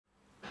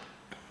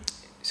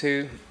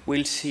So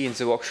we'll see in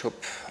the workshop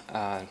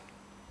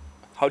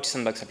how to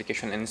sandbox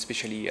application, and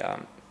especially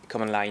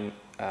command line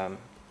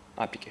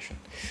application.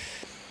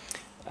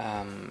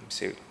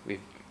 So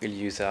we'll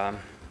use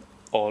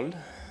old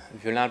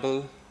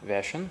vulnerable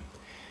version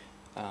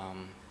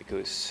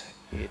because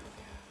it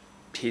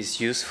is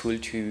useful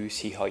to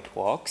see how it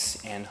works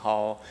and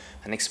how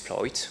an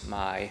exploit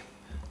might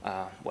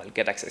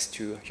get access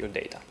to your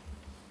data.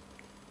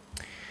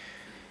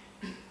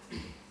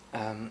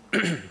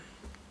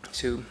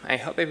 So I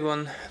hope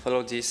everyone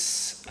followed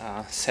this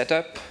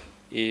setup.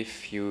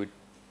 If you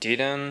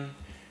didn't,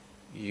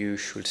 you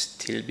should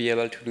still be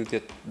able to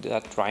do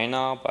that right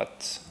now,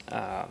 but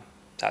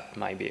that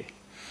might be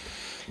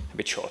a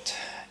bit short.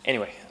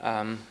 Anyway,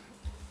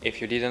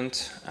 if you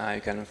didn't, you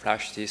can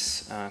flash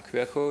this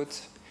QR code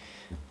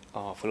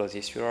or follow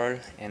this URL,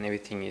 and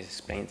everything is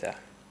explained there.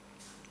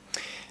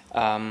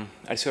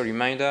 Also a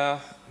reminder,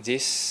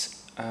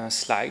 these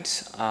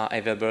slides are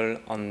available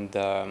on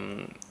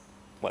the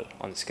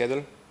on the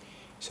schedule,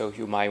 so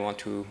you might want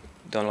to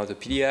download the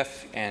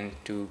PDF and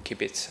to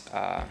keep it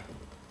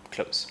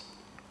close,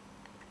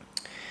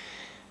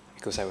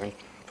 because I will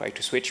try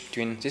to switch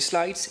between these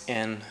slides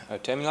and a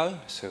terminal.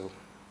 So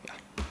yeah.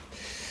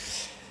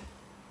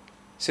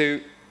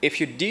 So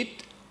if you did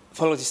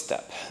follow this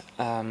step,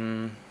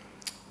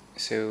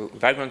 so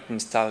Vagrant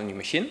install a new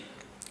machine,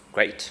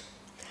 great.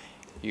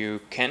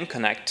 You can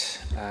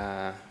connect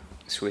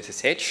through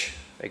SSH,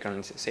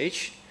 Vagrant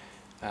SSH,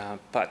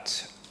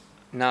 but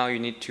now you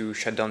need to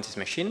shut down this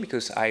machine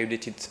because I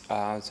updated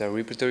the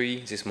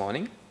repository this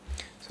morning.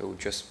 So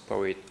just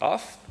power it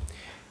off.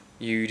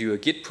 You do a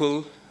git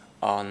pull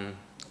on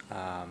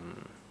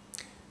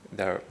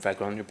the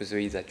Vagrant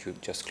repository that you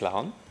just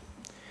cloned.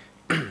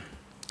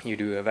 You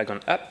do a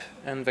Vagrant up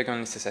and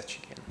Vagrant SSH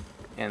again,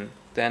 and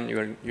then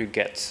you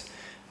get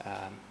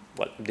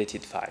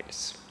updated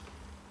files.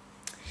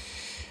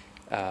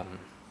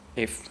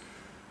 If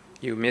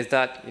you miss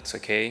that, it's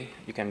okay.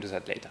 You can do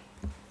that later.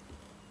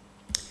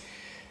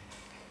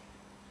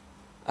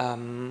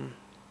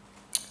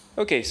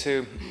 Okay,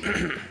 so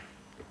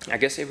I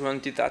guess everyone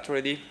did that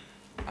already.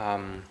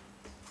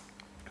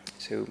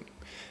 So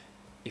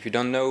if you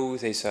don't know,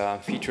 there's a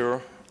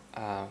feature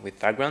with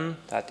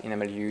Vagrant that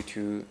enables you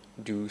to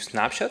do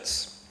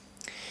snapshots,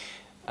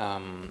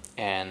 and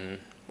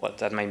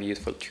that might be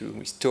useful to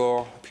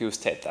restore a previous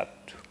state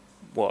that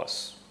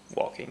was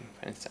working,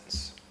 for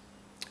instance.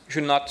 You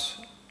should not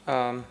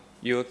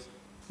you're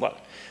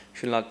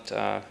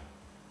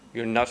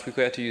not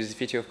required to use the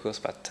feature, of course,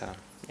 but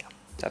yeah,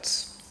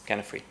 that's kind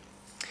of free.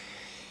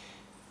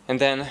 And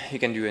then you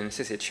can do an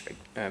SSH,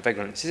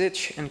 Vagrant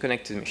SSH, and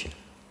connect to the machine.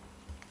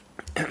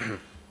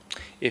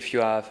 If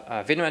you have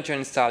a virtual manager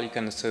installed, you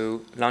can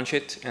also launch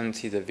it and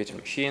see the virtual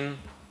machine,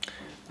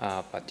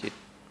 but it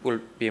will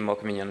be more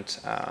convenient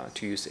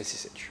to use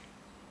SSH.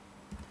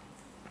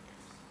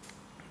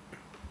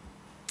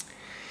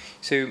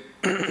 So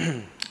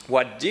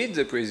what did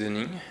the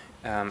provisioning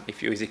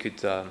if you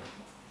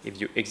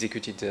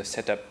executed the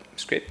setup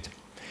script?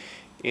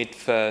 It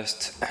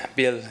first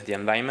built the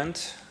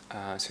environment,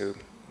 so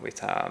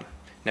with an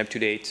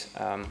up-to-date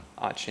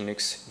Arch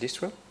Linux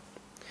distro,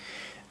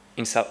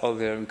 install all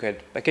the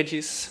required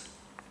packages,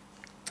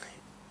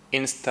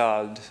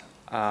 installed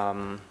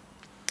a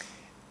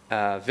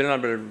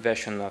vulnerable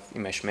version of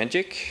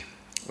ImageMagick,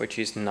 which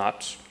is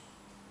not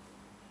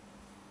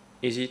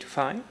easy to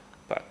find,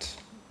 but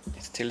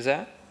it's still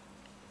there.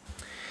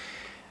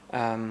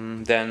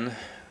 Then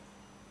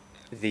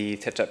the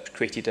setup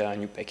created a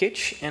new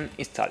package and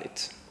installed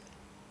it.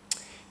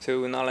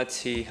 So now let's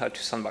see how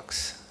to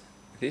sandbox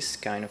this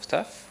kind of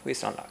stuff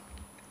with Landlock.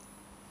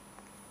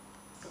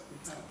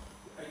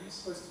 Are you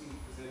supposed to be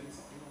presenting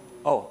something?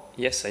 Oh,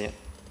 yes, I am.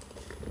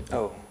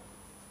 Oh,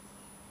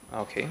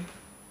 okay.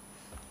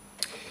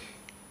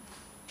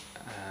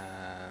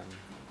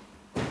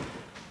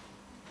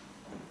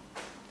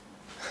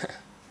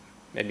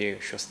 Maybe you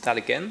should start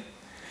again.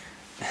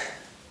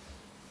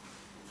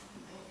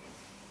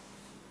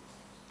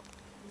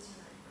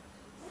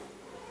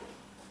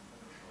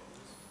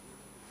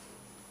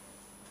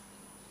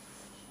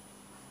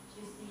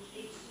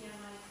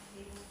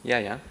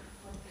 Yeah.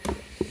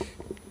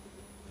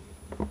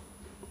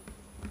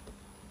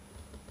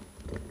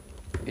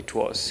 It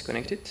was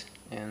connected,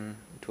 and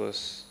it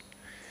was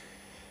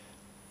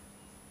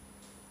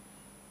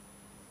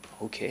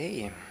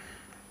okay.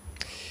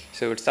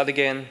 So we'll start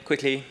again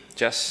quickly,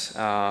 just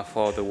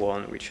for the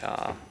one which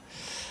are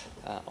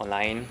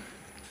online.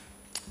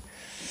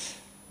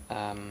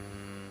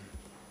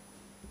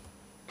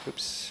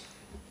 Oops.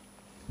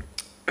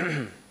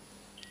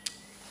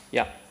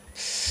 Yeah.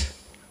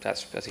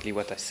 That's basically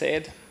what I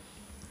said.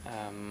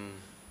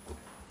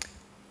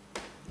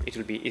 It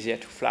will be easier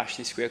to flash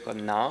this QR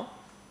code now.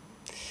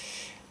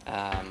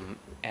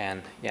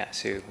 And yeah,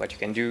 so what you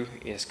can do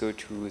is go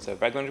to the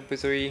Vagrant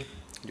repository,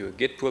 do a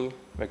git pull,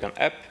 Vagrant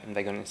app, and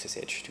Vagrant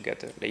SSH to get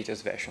the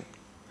latest version.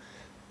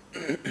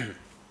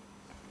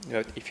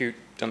 But if you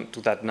don't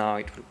do that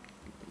now,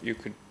 you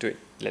could do it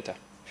later.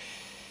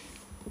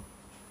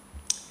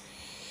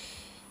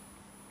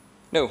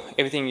 No,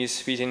 everything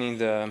is written in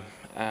the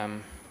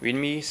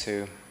README,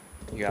 so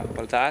you have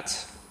all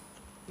that.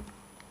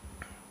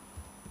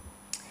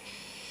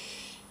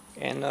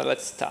 And now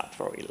let's start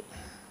for real.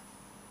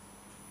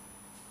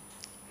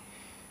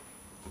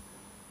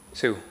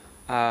 So,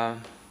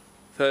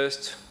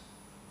 first,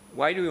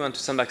 why do we want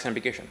to sandbox an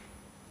application?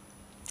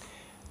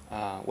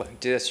 Well,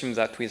 just assume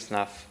that with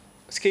enough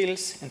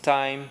skills and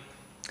time,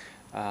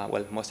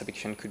 well, most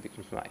applications could be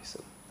compromised.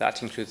 So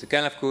that includes the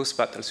kernel, of course,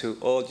 but also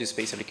all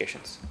disk-based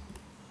applications.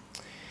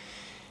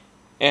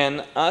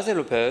 And as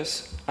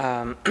developers,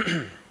 well,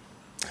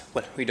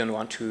 we don't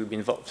want to be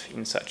involved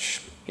in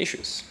such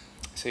issues.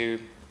 So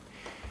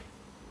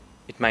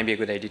it might be a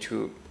good idea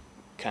to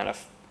kind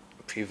of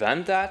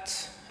prevent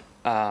that.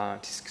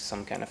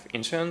 Some kind of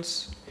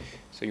insurance.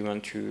 So you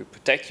want to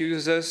protect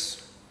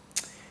users,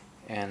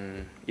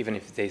 and even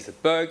if there's a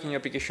bug in your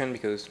application,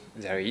 because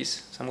there is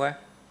somewhere,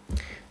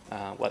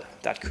 well,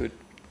 that could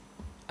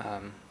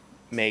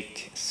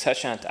make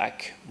such an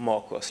attack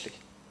more costly.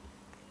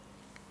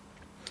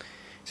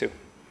 So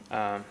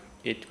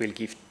it will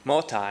give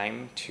more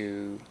time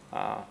to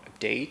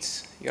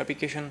update your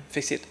application,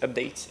 fix it,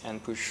 update,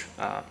 and push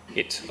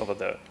it over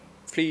the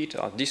fleet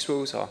or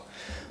distros or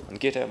on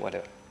GitHub,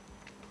 whatever.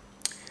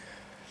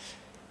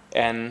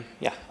 And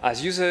yeah,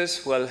 as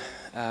users, well,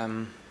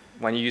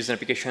 when you use an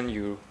application,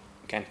 you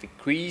can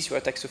increase your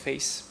attack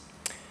surface.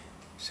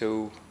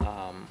 So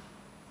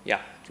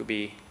yeah, it would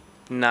be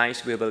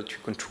nice to be able to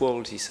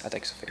control this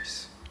attack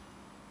surface.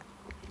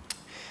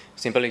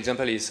 Simple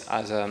example is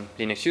as a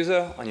Linux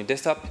user on your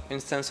desktop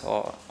instance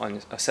or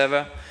on a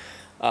server,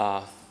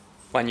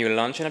 when you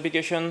launch an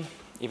application,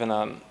 even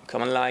a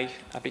command line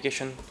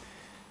application,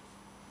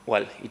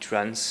 well, it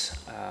runs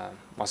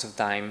most of the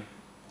time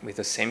with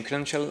the same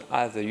credential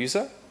as the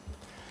user.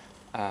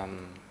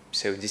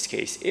 So in this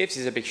case, if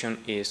this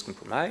application is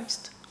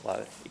compromised,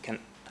 well, you can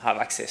have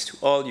access to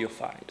all your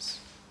files.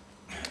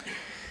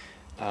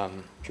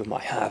 You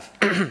might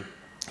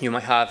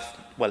have,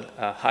 well,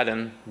 a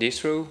hardened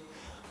distro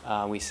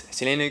with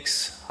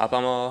Linux,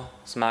 Alpamore,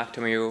 Smack,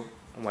 Tomio,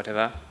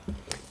 whatever.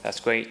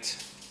 That's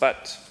great,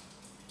 but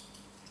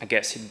I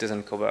guess it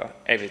doesn't cover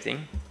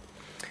everything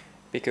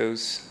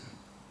because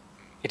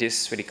it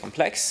is really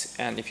complex,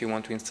 and if you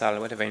want to install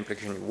whatever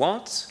application you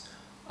want,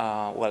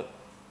 well,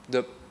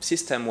 the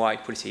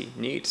system-wide policy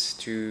needs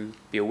to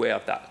be aware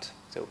of that.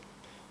 So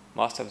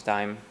most of the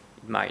time,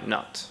 it might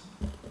not.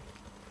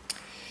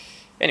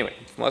 Anyway,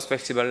 it's more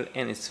flexible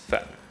and it's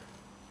fun.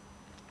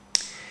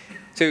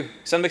 So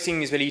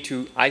sandboxing is really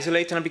to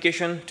isolate an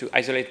application, to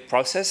isolate the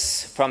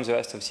process from the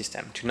rest of the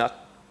system, to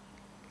not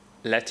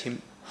let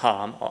him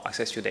harm or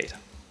access your data.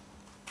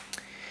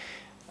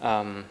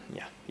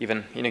 Yeah,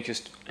 even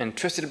innocuous and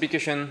trusted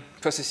application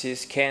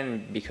processes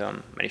can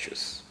become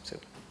malicious. So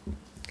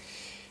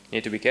you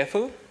need to be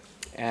careful,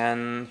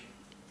 and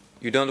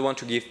you don't want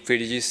to give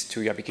privileges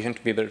to your application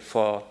to be able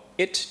for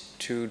it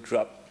to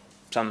drop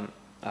some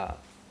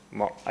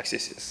more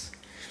accesses.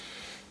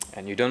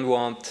 And you don't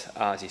want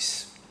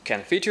this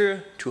kind of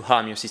feature to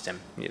harm your system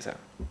either.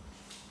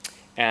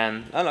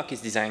 And Landlock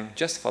is designed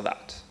just for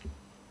that.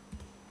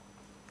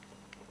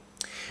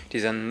 It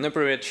is an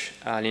open-rich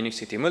Linux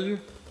security module.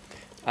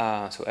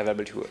 So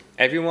available to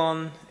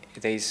everyone.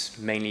 There is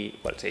mainly,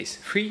 well, there is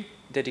 3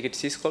 dedicated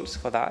syscalls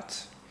for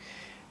that,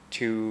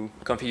 to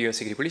configure your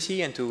security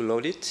policy and to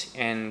load it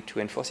and to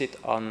enforce it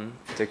on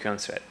the current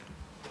thread.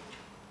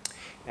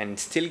 And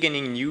still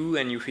gaining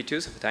new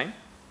features over time.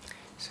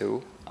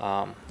 So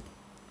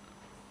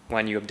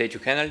when you update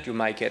your kernel, you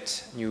might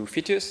get new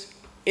features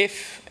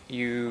if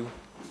you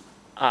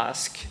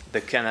ask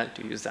the kernel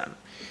to use them.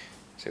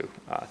 So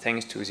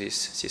thanks to these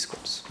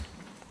syscalls.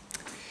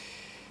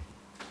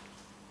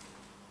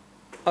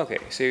 Okay,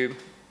 so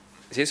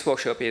this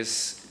workshop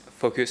is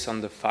focused on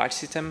the file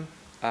system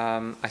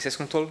access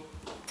control.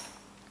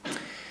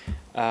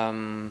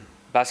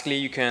 Basically,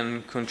 you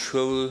can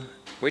control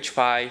which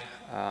file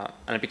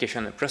an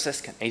application, a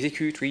process can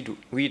execute,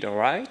 read or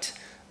write,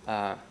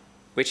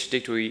 which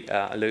directory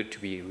are allowed to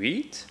be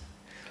read,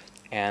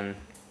 and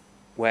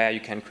where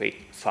you can create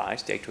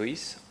files,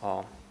 directories,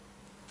 or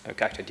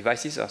character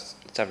devices, or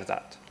stuff like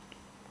that.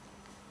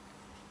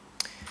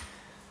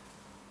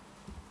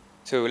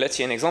 So let's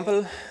see an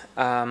example.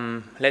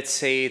 Let's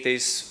say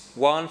there's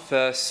one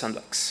first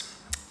sandbox,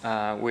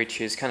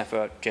 which is kind of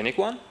a generic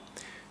one.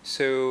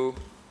 So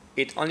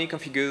it only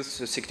configures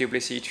the security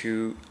policy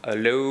to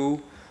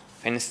allow,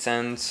 for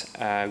instance,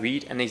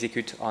 read and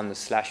execute on the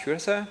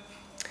 /user,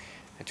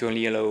 and to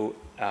only allow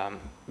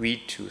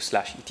read to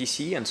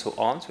 /etc and so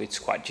on. So it's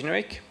quite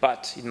generic,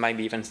 but it might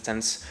be, for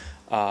instance,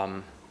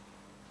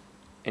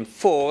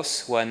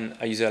 enforce when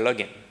a user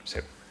login. So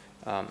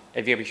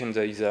every application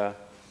the user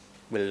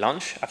will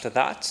launch after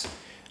that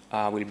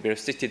will be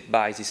restricted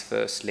by this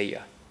first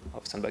layer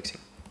of sandboxing.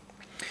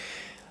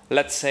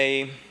 Let's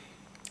say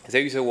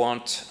the user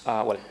wants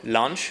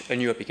launch a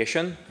new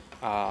application.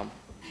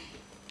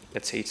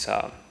 Let's say it's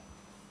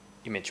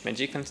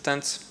ImageMagick, for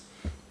instance,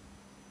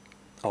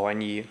 or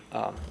any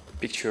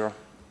picture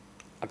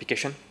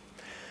application.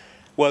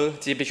 Well,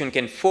 the application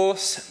can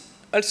force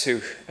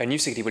also a new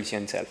security policy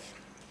on itself.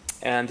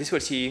 And this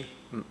policy,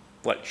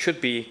 well,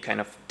 should be kind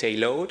of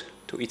tailored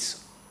to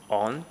its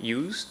own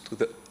use, to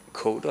the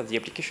code of the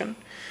application.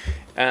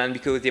 And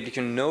because the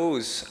application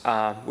knows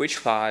which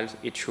files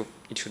it should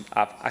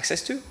have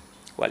access to,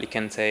 well, it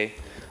can say,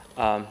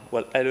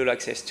 well, allow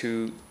access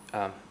to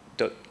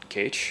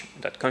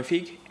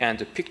 .cache.config and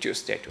the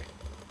pictures directory.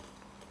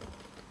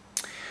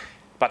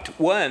 But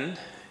when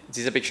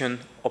this application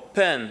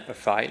opens a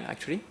file,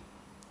 actually,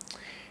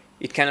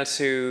 it can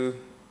also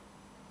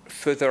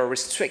further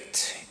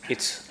restrict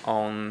its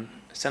own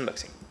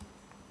sandboxing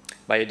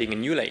by adding a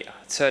new layer,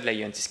 third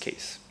layer in this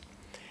case.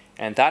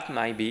 And that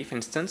might be, for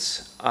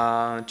instance,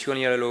 to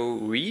only allow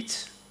read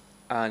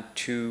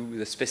to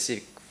the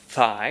specific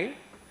file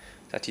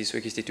that is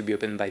requested to be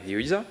opened by the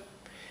user,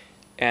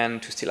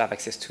 and to still have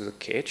access to the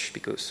cache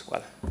because,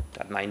 well,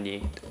 that might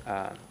be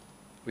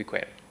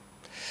required.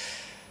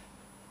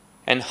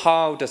 And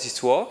how does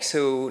this work?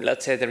 So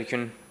let's say that we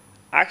can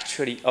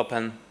actually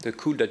open the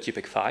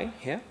cool.jpg file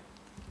here.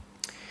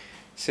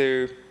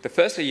 So the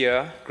first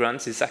layer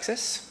grants this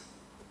access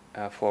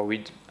for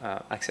read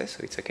access,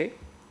 so it's OK.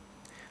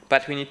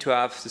 But we need to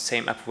have the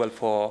same approval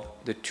for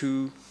the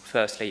two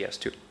first layers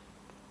too.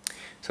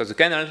 So the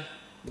kernel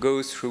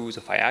goes through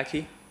the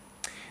hierarchy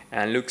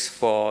and looks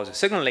for the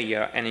second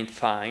layer, and it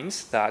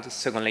finds that the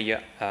second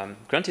layer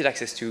granted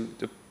access to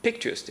the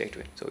pictures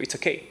directory, so it's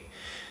OK.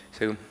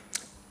 So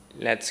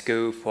let's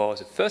go for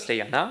the first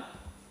layer now,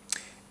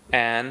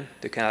 and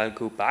the kernel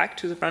go back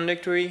to the parent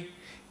directory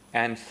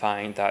and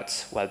find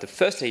that, well, the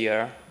first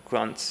layer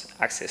grants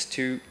access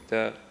to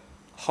the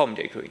home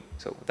directory,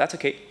 so that's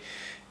OK.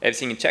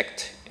 Everything is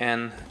checked,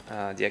 and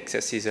the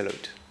access is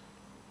allowed.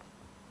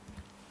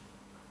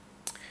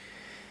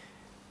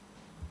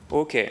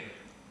 OK,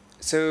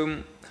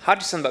 so how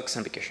to sandbox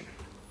an application?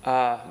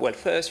 Well,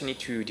 first you need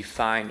to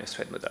define a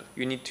threat model.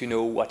 You need to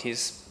know what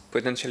is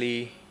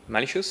potentially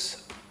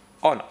malicious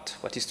or not,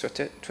 what is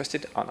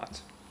trusted or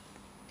not.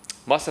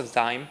 Most of the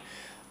time,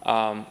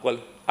 well,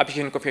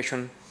 application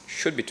configuration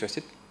should be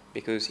trusted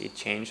because it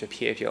changes the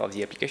behavior of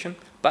the application,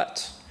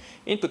 but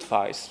input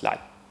files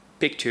like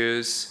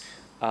pictures,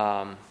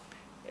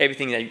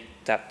 everything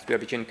that the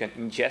application can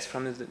ingest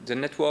from the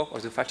network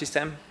or the file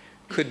system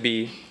could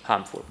be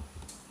harmful.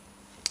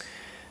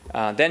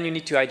 Then you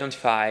need to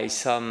identify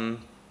some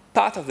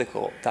part of the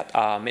code that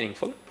are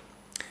meaningful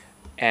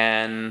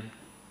and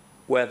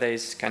where there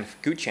is kind of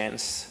good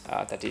chance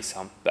that is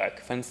some bug.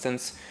 For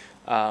instance,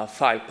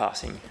 file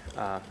parsing.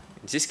 In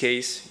this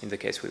case, in the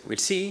case we'll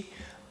see,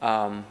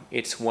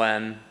 it's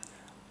when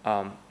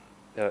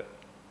the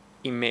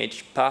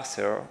image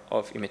parser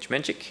of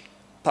ImageMagick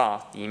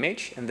parse the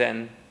image and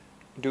then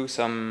do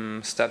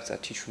some stuff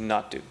that it should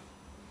not do.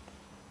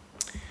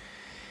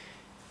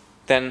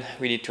 Then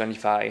we need to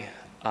identify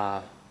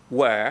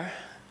where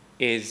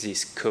is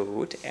this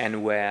code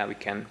and where we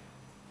can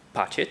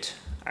patch it,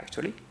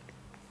 actually.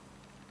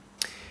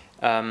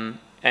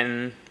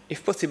 And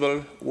if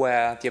possible,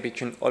 where the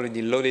application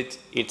already loaded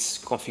its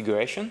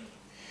configuration.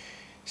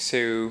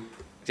 So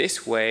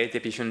this way, the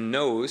application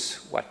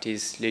knows what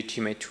is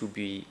legitimate to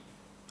be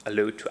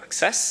allowed to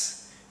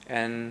access,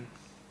 and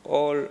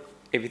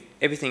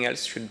everything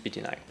else should be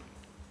denied.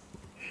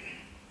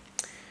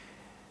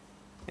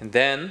 And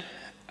then,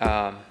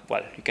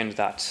 well, you can do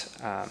that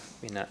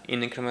in an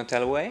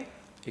incremental way.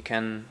 You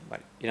can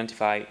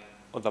identify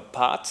other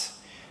parts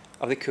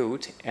of the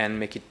code and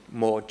make it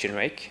more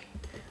generic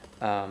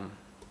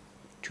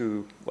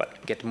to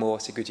get more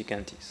security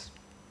guarantees.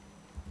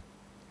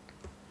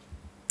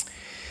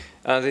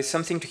 There's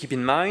something to keep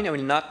in mind. I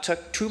will not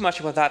talk too much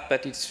about that,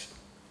 but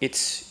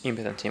it's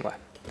important anyway.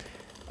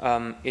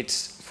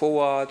 It's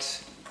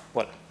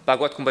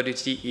backward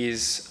compatibility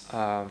is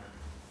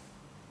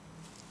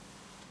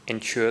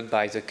ensured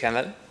by the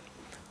kernel,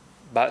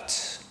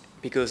 but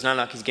because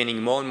Landlock is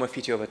gaining more and more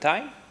feature over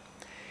time,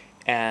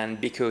 and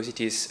because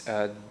it is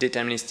a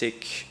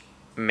deterministic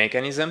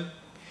mechanism,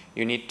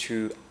 you need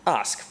to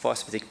ask for a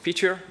specific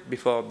feature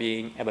before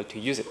being able to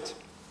use it.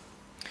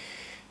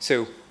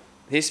 So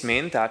this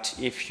means that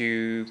if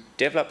you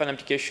develop an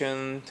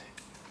application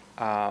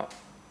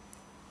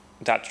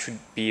that should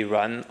be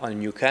run on a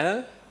new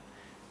kernel,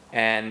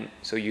 and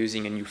so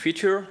using a new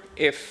feature,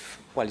 if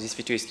this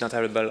feature is not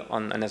available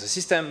on another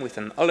system with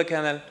an older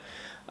kernel,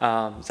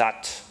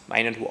 that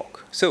might not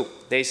work. So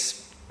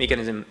there's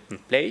mechanism in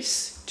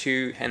place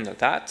to handle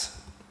that,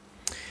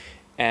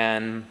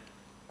 and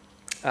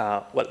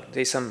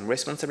there's some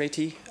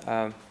responsibility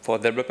for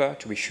the developer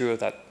to be sure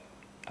that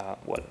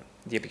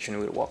the application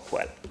will work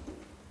well.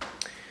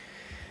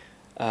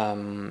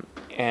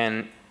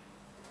 And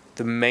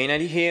the main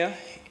idea here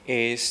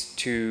is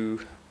to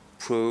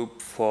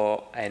probe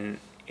for an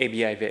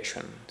ABI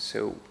version.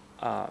 So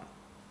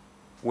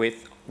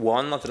with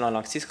one of the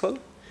Landlock syscall,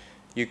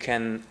 you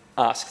can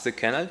ask the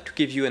kernel to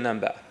give you a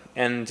number.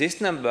 And this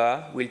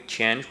number will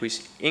change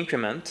with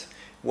increment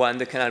when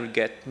the kernel will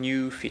get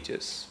new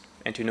features.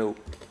 And to know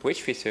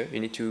which feature,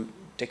 you need to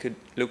take a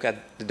look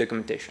at the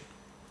documentation.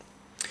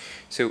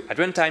 So at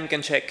runtime, you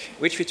can check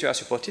which features are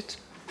supported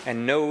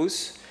and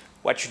knows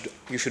what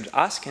you should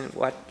ask and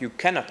what you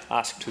cannot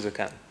ask to the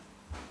kernel.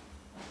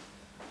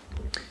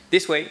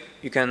 This way,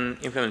 you can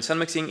implement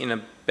sandboxing in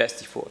a best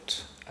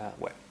default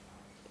way.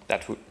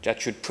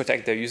 That should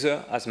protect the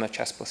user as much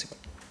as possible.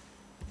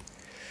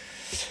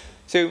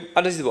 So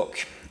how does it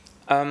work?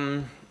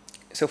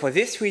 So for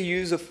this, we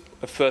use a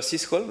first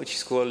syscall, which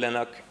is called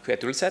Landlock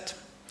create toolset,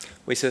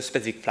 with a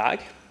specific flag,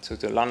 so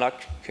the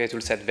Landlock create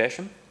toolset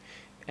version.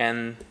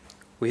 And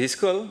with this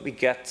call, we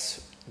get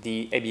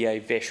the ABI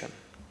version.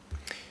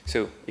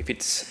 So if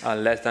it's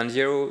less than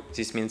 0,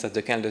 this means that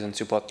the kernel doesn't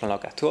support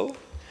Landlock at all.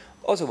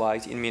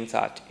 Otherwise, it means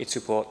that it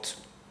supports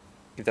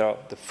either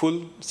the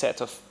full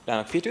set of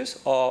Landlock features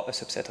or a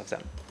subset of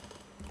them.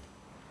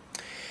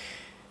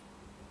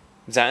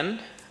 Then,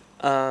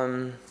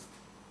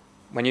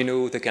 when you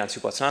know the kernel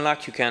supports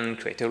Landlock, you can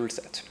create a rule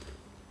set.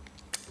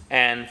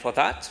 And for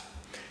that,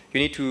 you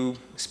need to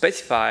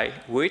specify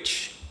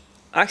which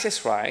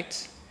access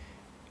rights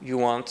you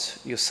want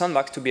your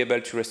sandbox to be able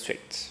to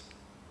restrict.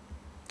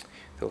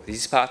 So this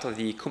is part of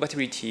the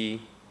compatibility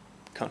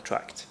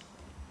contract.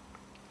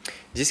 In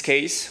this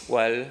case,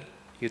 well,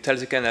 you tell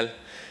the kernel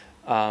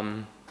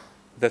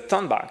the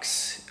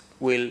sandbox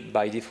will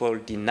by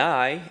default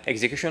deny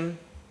execution,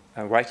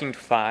 writing to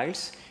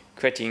files,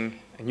 creating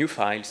new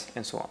files,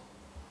 and so on.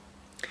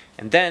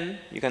 And then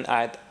you can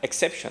add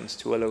exceptions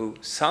to allow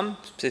some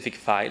specific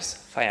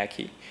files,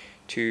 hierarchy,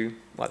 to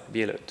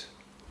be allowed.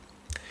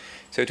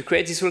 So to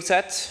create this rule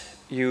set,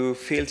 you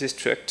fill the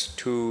struct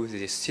to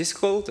this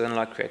syscall, the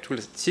Landlock create rule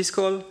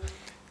syscall.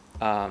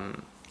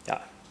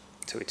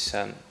 So it's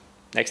an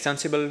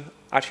extensible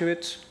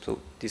attribute, so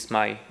this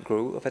might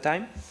grow over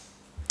time.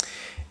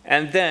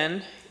 And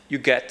then you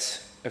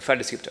get a file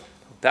descriptor.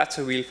 That's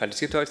a real file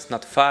descriptor. It's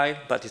not a file,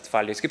 but it's a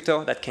file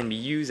descriptor that can be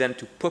used then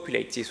to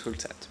populate this rule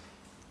set.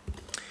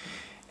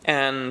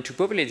 And to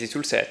populate this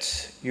rule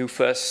set, you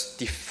first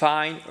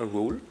define a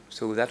rule.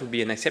 So that would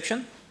be an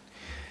exception.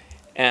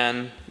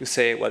 And you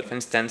say, well, for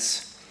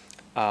instance,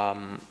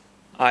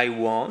 I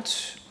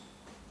want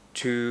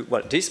to,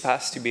 this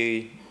path to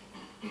be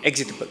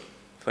executable.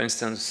 For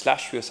instance,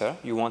 /user,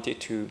 you want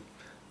it to,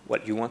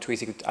 you want to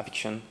execute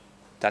applications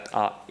that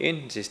are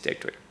in this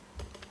directory.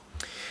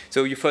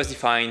 So you first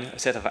define a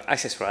set of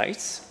access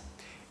rights,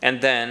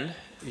 and then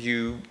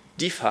you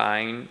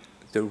define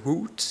the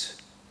root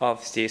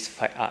of this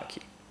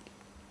hierarchy.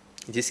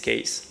 In this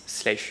case,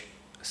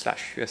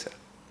 /user.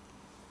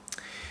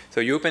 So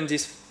you open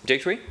this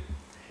directory,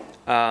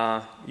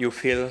 you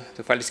fill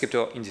the file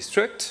descriptor in this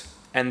struct,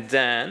 and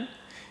then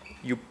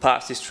you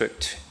pass this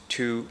struct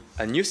to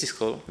a new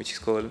syscall, which is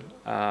called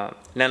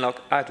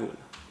Landlock add rule.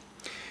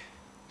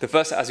 The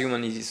first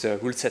argument is a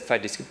rule set file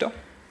descriptor,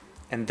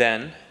 and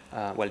then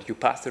you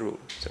pass the rule,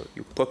 so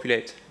you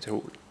populate the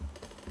rule.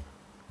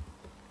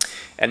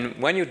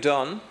 And when you're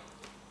done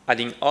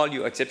adding all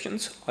your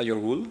exceptions, all your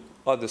rule,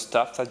 all the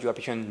stuff that your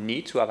application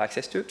needs to have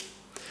access to,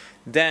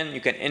 then you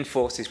can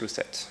enforce this rule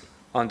set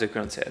on the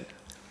current set.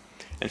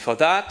 And for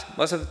that,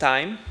 most of the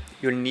time,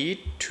 you'll need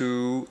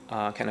to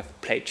kind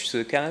of pledge to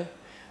the kernel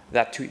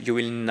that you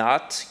will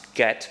not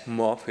get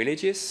more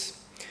privileges.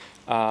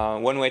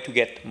 One way to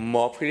get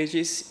more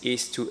privileges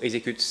is to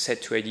execute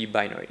set2id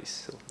binaries.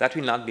 So that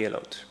will not be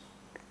allowed,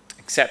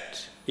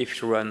 except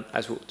if you run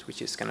as root,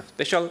 which is kind of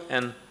special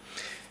and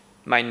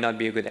might not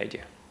be a good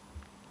idea.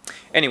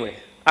 Anyway,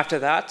 after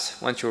that,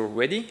 once you're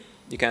ready,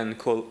 you can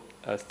call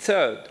a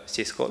third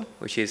syscall,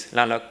 which is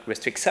Landlock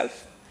restrict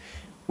self,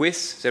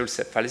 with the rule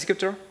set file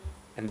descriptor,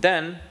 and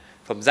then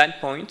from that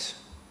point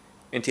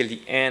until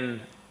the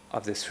end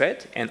of the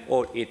thread and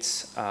all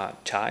its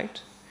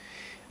child,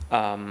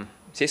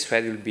 this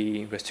thread will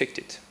be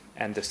restricted,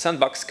 and the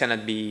sandbox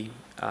cannot be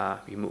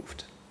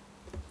removed.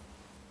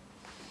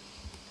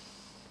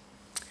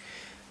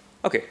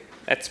 Okay,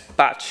 let's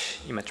patch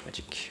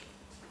ImageMagick.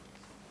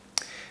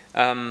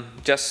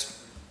 Just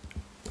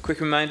a quick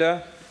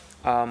reminder,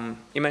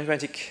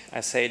 ImageMagick, as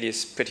I said,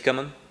 is pretty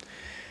common.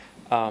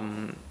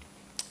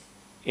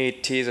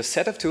 It is a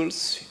set of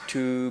tools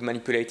to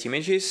manipulate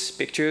images,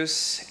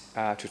 pictures,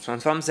 to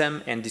transform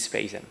them and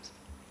display them.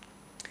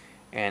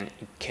 And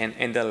it can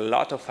handle a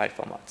lot of file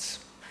formats.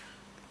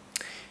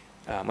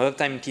 Most of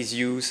the time it is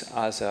used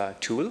as a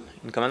tool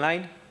in command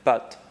line,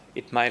 but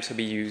it might also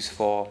be used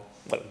for,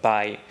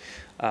 by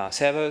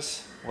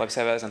servers, web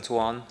servers, and so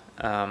on.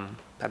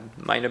 That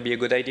might not be a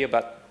good idea,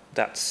 but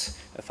that's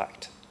a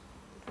fact.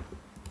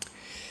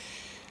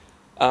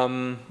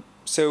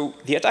 So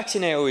the attack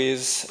scenario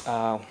is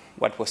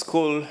what was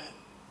called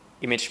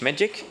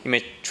ImageMagick.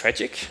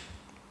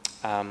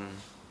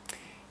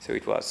 So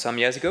it was some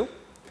years ago.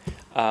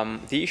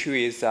 The issue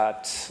is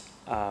that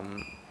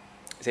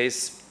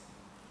there's,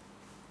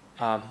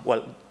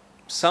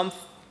 some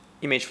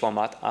image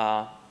formats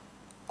are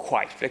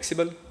quite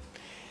flexible,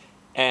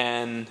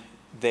 and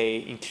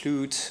they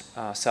include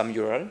some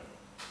URL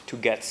to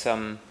get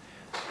some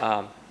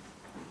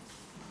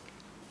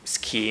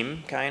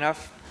scheme, kind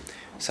of,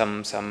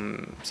 some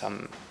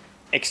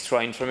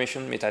extra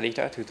information,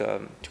 metadata,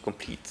 to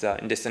complete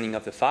the understanding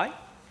of the file.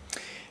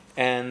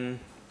 And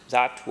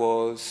that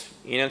was,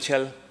 in a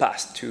nutshell,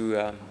 passed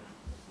to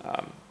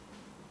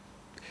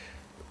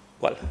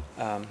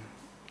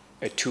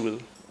a tool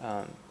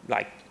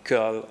like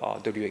curl or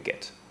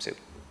wget. So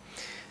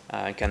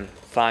I can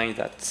find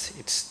that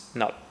it's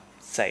not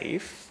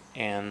safe,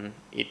 and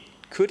it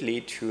could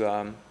lead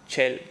to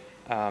shell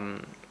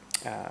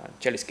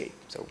escape.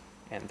 So,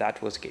 and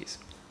that was the case.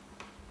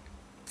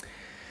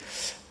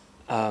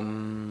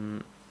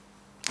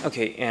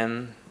 Okay,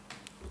 and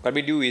what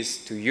we do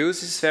is to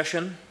use this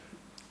version,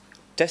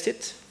 test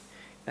it,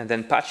 and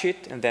then patch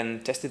it, and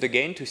then test it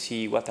again to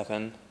see what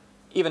happened,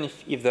 even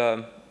if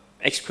the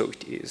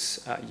exploit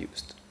is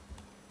used.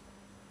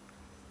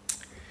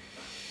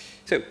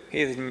 So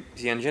here's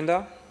the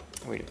agenda.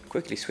 We'll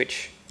quickly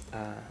switch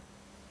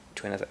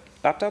to another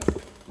laptop.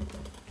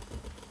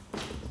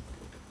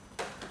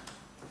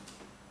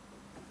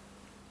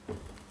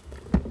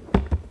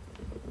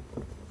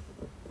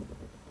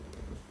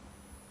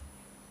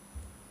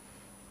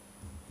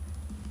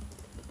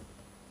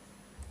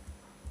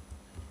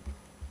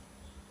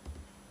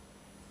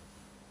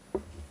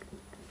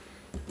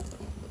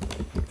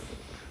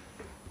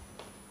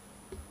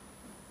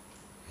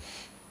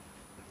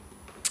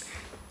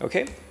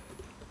 Okay.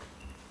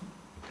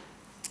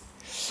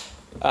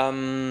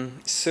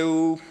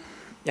 So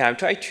yeah, I'll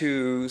try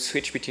to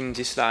switch between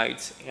these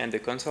slides and the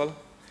console.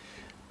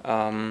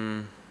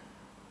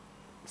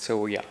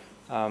 So yeah,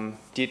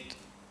 did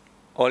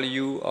all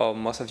you or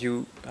most of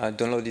you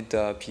downloaded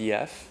the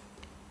PDF,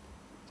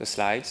 the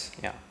slides?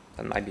 Yeah,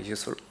 that might be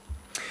useful.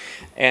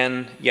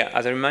 And yeah,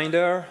 as a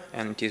reminder,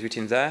 and it is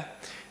written there,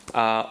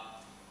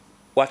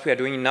 what we are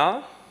doing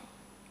now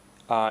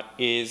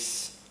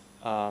is,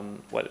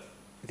 well,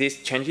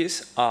 these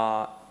changes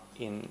are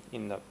in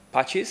the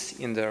patches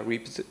in the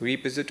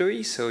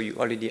repository, so you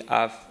already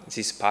have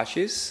these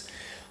patches.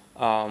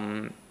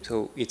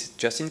 So it's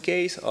just in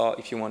case, or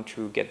if you want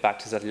to get back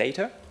to that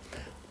later.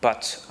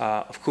 But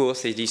of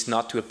course, it is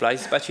not to apply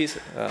these patches,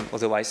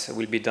 otherwise it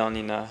will be done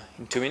in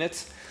 2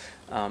 minutes.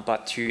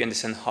 But to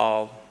understand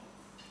how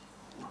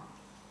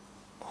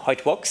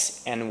it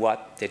works and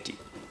what they do.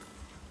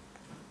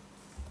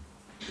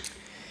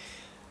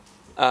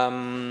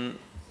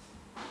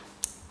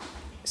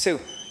 So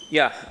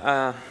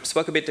yeah,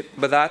 spoke a bit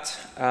about that,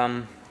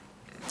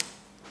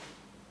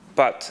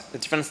 but the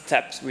different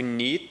steps we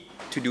need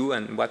to do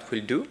and what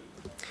we'll do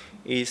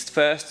is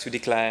first to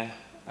declare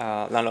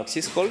Landlock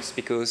syscalls,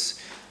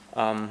 because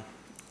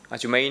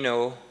as you may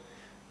know,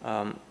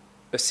 a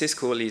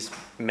syscall is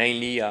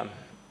mainly an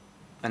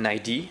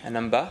ID, a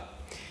number,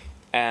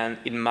 and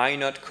it might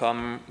not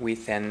come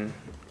with an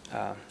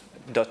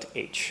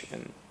 .h,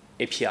 an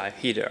API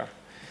header.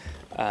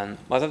 And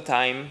most of the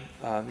time,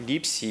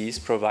 libcs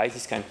provide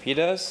these kind of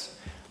headers,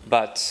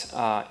 but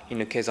in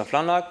the case of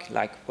Landlock,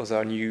 like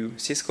other new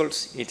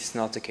syscalls, it is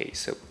not the case.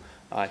 So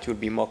it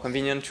would be more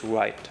convenient to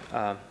write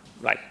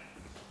like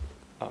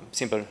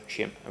simple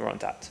shim around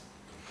that.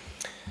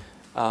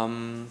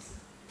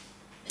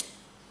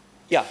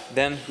 Yeah,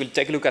 then we'll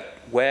take a look at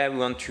where we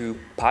want to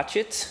patch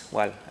it.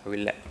 Well, I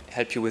will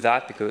help you with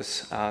that,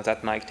 because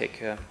that might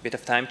take a bit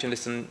of time to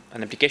understand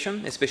an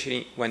application,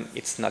 especially when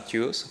it's not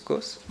yours, of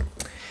course.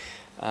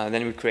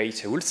 Then we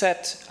create a rule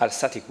set, add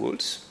static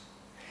rules,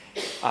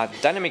 add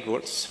dynamic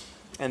rules,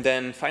 and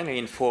then finally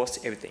enforce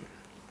everything.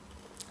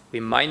 We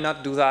might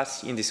not do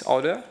that in this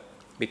order,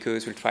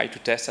 because we'll try to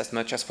test as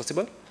much as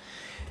possible.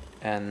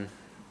 And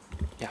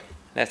yeah,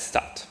 let's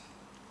start.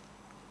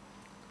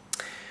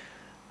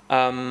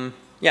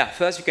 Yeah,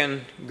 first you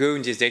can go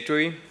in this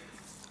directory.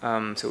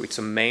 So it's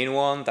a main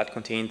one that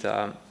contains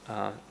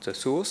the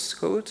source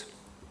code.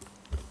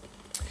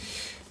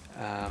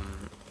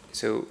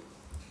 So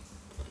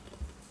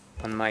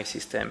on my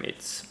system,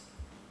 it's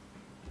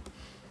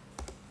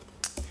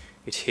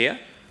here.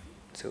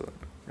 So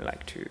I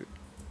like to,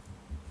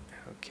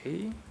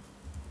 okay.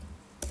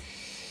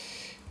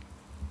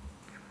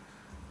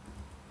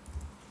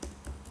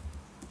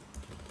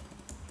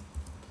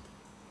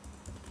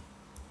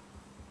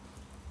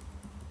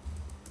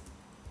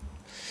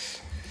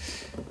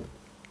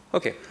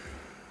 Okay,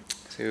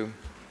 so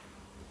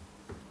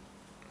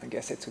I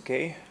guess it's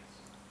okay.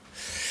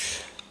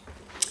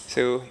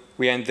 So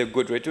we are in the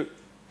good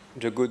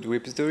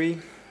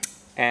repository,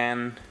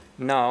 and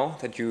now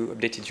that you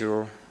updated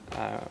your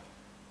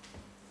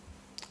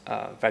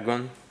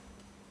background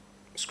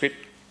script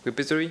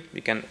repository,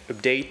 you can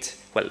update,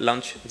 well,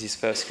 launch this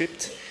first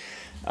script.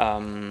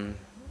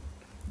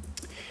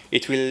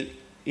 It will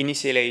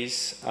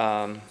initialize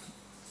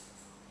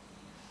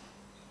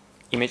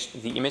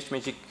the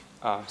ImageMagick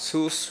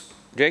source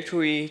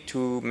directory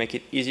to make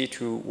it easy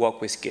to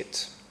work with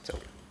Git.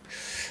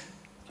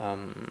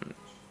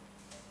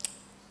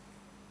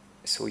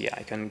 So yeah,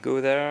 I can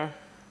go there,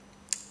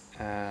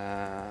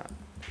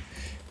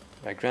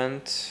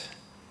 background,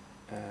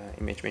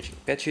 ImageMagick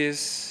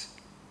patches,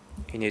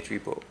 init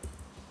repo.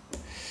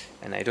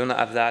 And I don't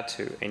have that,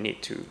 so I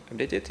need to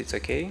update it. It's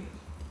okay.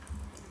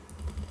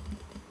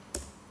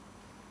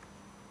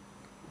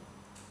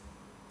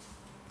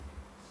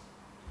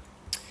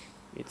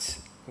 it's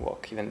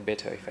work even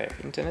better if I have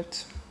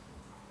internet.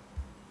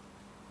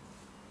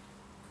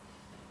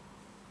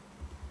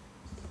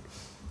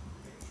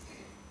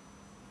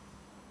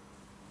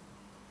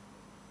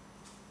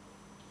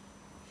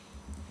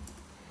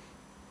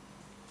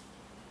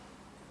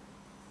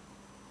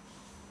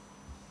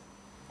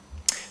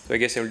 So I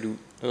guess I will do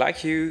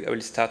like you. I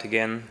will start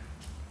again.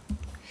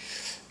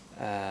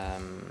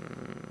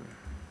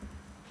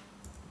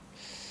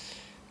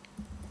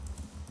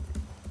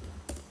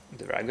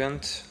 The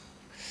Ragant.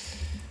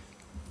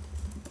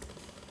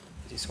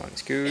 This one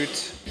is good.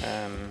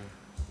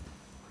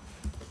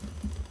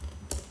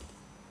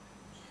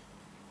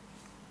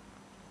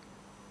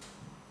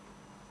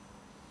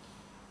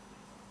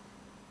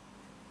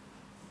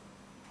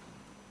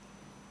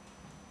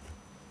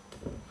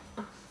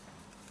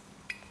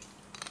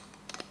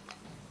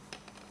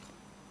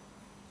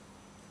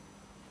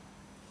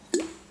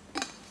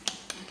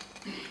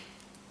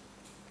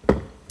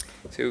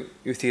 So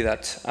you see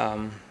that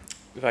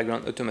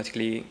Vagrant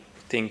automatically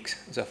thinks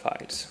the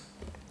files.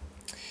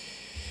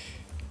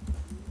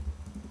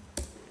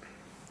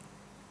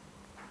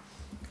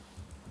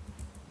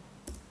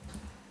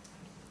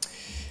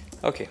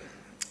 Okay,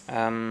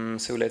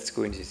 so let's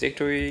go into this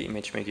directory,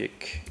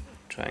 ImageMagick,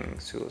 trying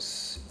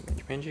source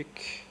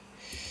ImageMagick,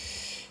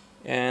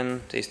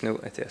 and there's no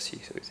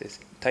SRC, so there's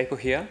a typo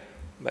here,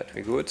 but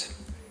we're good.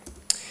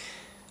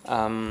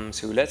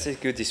 So let's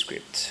execute this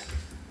script.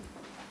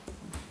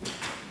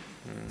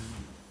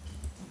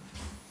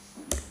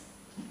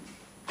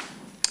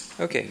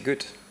 Okay,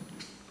 good.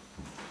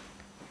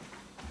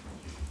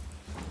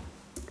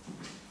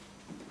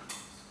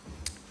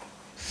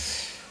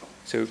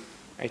 So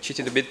I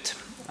cheated a bit.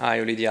 I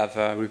already have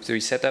a repository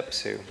set up,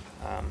 so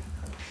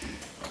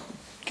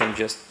can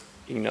just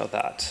ignore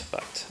that.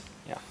 But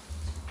yeah,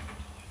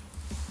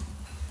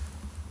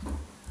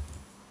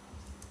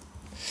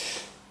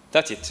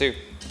 that's it. So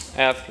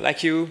I have,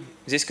 like you,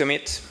 this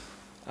commit.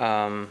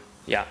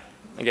 Yeah,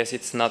 I guess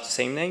it's not the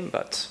same name,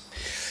 but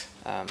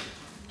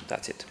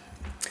that's it.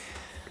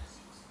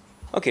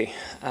 Okay,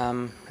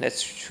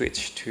 let's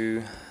switch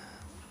to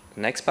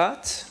the next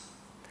part.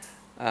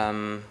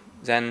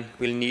 Then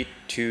we'll need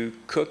to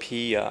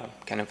copy a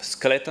kind of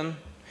skeleton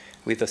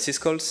with the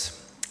syscalls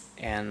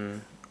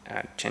and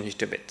change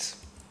it a bit.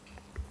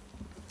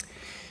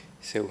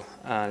 So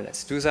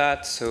let's do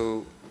that.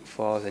 So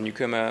for the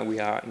newcomer, we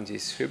are in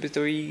this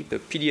repository. The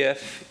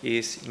PDF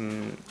is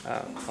on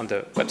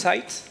the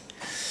website.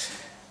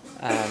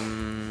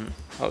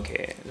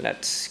 Okay,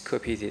 let's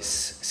copy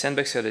this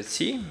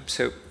sandboxer.c.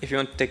 So if you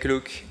want to take a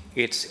look,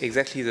 it's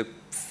exactly the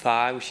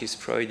file which is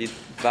provided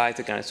by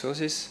the kernel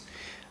sources.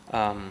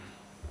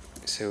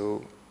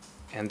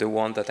 And the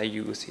one that I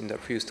used in the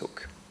previous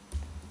talk.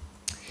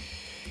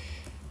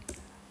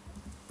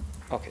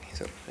 Okay,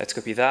 so let's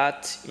copy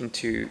that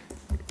into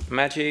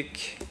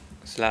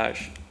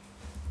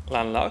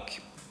Magick/Landlock,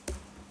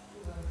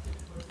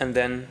 and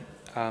then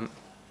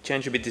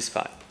change a bit this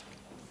file.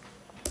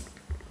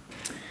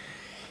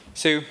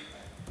 So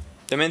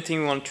the main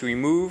thing we want to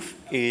remove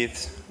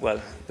is,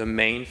 well, the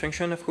main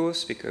function, of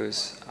course,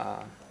 because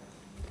well,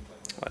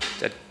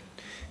 that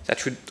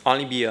should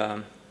only be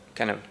a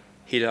kind of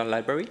header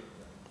library.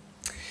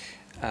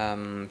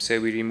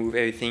 So we remove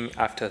everything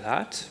after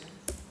that.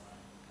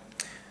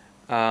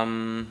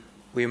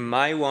 We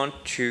might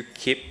want to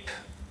keep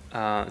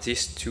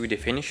these two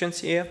definitions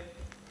here.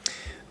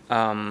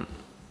 There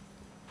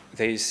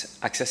is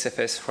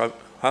accessfs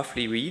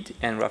roughly read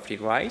and roughly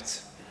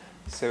write.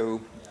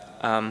 So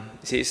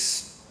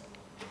these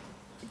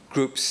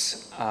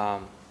groups,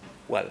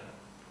 well,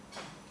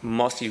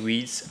 mostly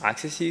reads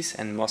accesses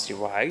and mostly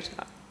write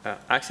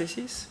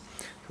accesses.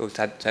 So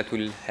that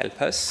will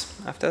help us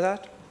after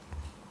that.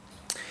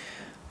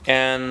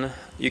 And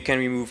you can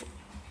remove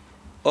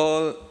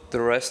all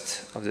the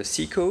rest of the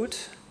C code.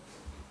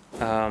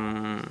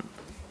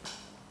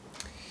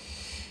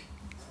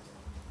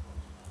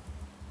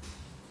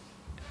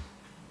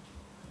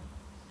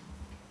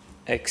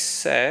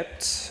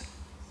 Except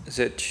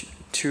the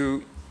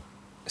two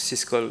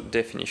syscall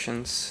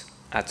definitions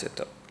at the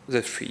top,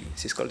 the three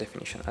syscall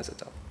definitions at the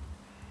top.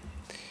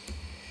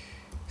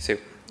 So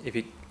if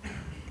you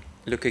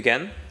look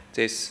again,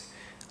 there's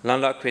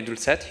Landlock read rule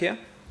set here,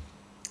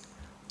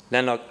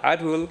 Landlock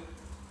add rule,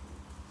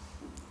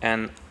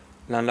 and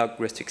Landlock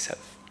restrict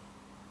self.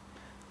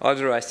 All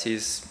the rest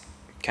is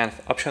kind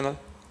of optional.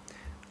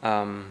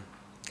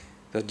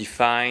 The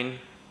define,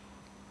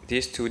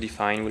 these two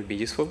define will be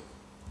useful.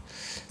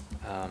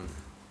 Yeah.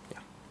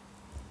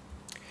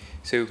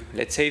 So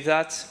let's save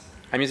that.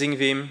 I'm using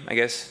Vim. I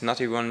guess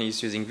not everyone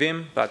is using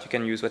Vim, but you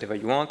can use whatever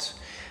you want.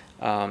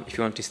 If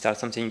you want to start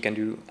something, you can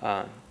do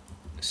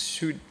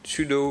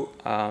sudo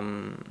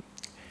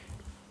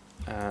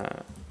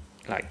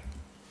like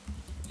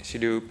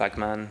sudo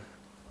pacman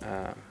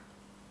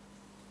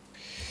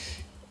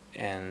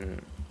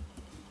and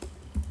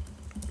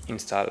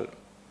install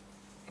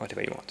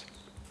whatever you want.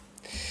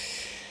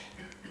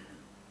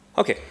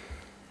 Okay.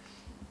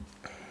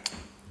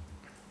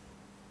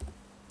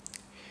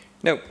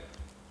 Now,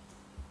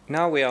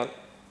 now we'll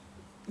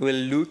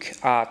look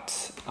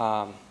at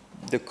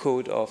the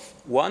code of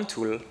one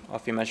tool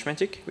of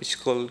ImageMagick, which is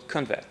called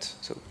convert.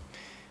 So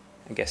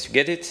I guess you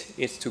get it.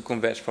 It's to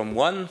convert from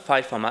one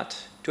file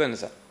format to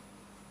another.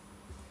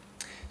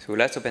 So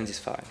let's open this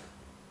file.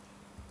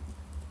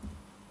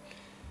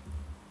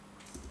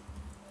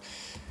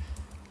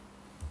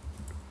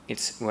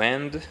 It's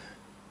rand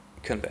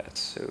convert.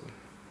 So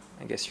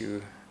I guess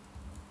you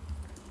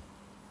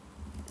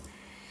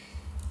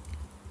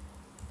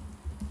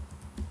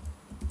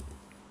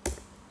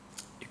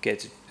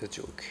get the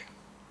joke.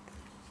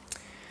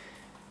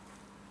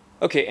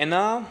 Okay, and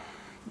now,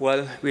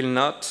 well, we'll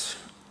not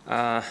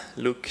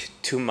look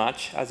too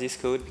much at this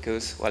code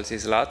because, well,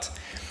 there's a lot.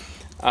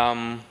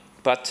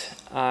 But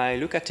I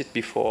looked at it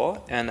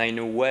before, and I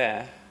know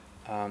where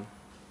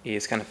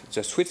is kind of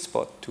the sweet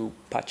spot to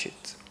patch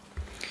it.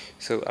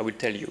 So I will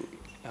tell you.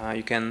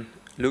 You can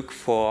look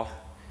for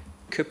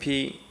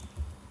copy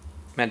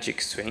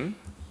magic string.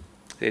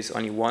 There's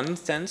only one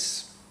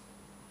instance.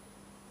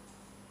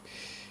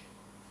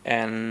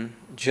 And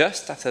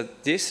just after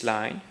this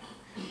line,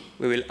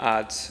 we will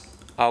add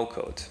our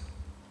code.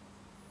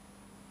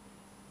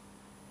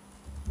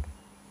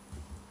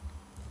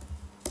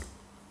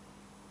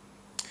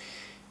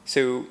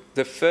 So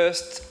the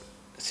first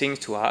thing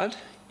to add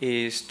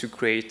is to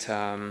create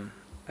a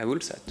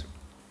rule set.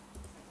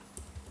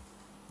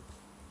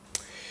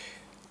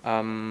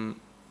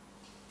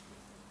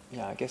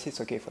 Yeah, I guess it's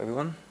okay for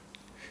everyone.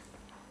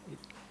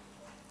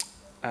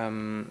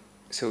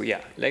 So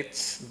yeah,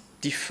 let's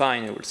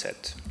define a rule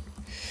set.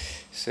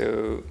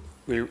 So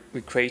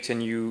we create a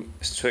new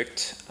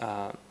struct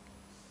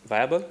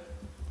variable.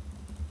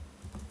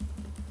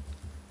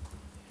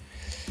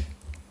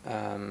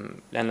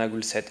 Landlock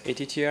will set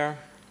attr.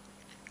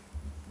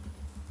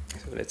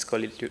 So let's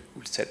call it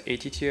will set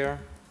attr.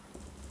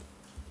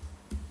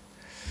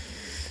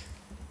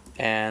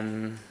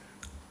 And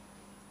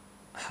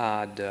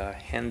had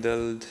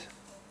handled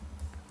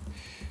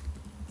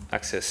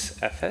access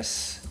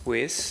fs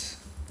with,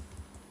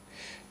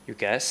 you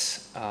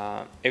guess,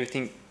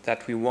 everything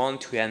that we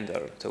want to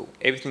handle. So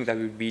everything that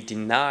will be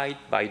denied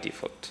by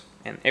default,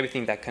 and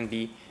everything that can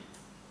be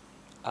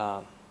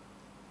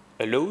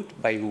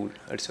allowed by rule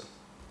also.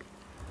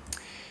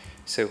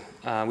 So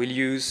we'll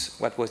use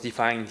what was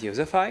defined in the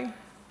other file.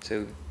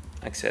 So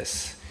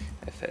access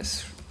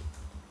fs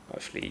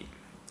roughly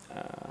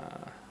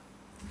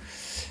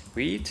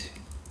read,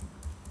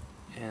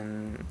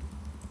 and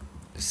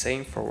the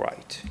same for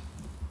write.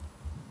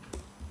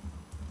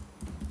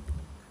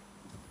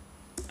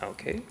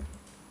 Okay.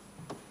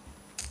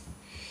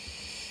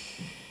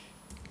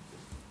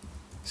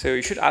 So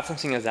you should have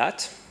something like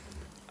that.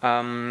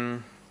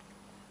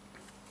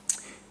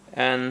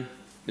 And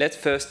let's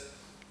first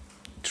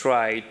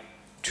try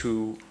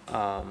to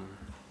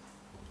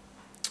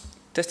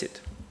test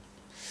it.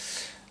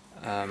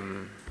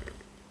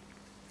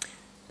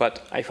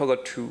 But I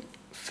forgot to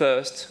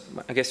first,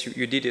 I guess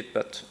you did it,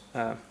 but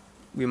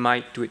we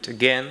might do it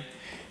again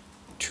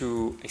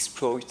to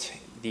exploit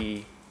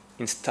the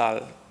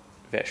install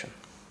version.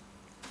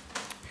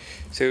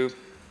 So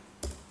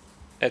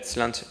let's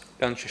launch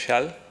a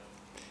shell.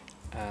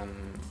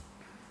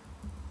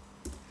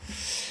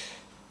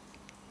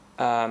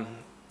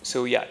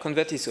 So yeah,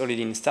 convert is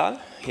already installed.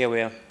 Here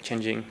we are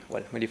changing,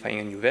 well, modifying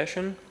a new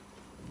version.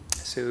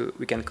 So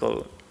we can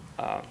call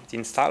the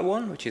install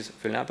one, which is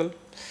vulnerable,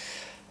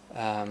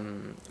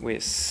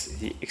 with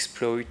the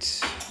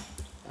exploit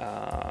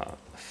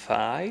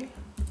file,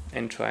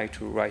 and try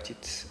to write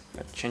it,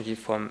 change it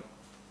from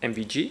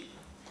MVG,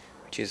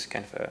 which is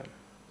kind of an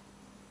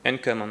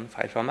uncommon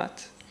file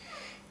format,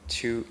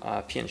 to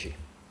PNG.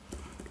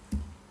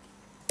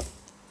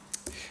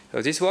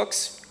 So this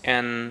works,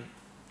 and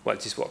well,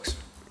 this works.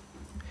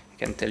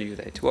 I can tell you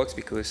that it works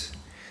because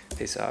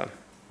there's an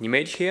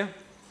image here.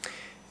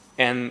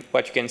 And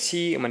what you can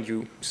see, when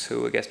you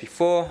saw, I guess,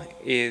 before,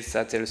 is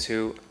that there's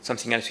also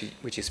something else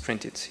which is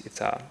printed. It's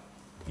a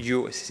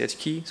USSH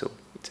key, so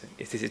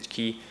it's a SSH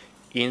key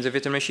in the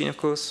virtual machine, of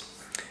course.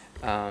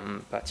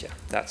 But yeah,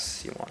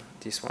 that's the one,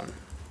 this one.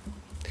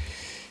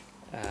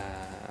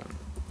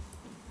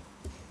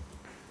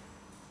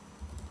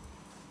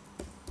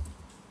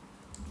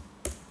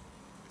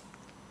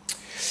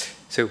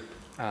 So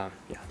yeah,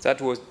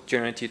 that was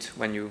generated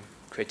when you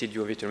created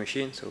your virtual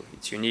machine, so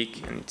it's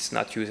unique and it's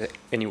not used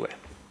anywhere.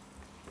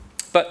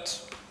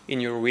 But in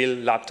your real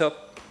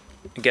laptop,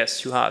 I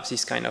guess you have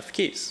this kind of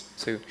keys.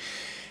 So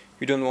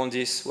you don't want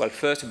this, well,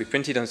 first to be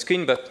printed on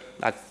screen, but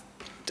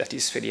that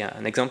is really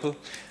an example.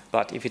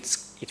 But if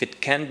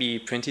it can be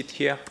printed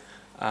here,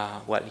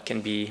 well, it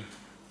can be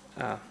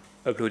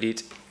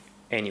uploaded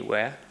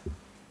anywhere.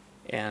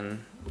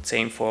 And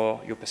same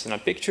for your personal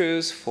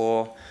pictures,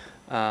 for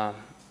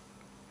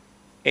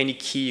any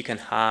key you can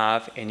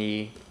have,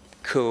 any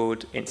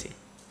code, anything.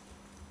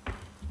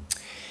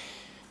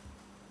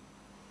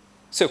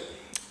 So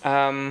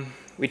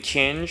we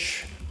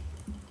change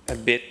a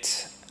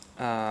bit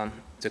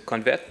the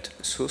convert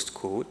source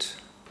code,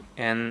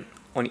 and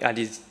only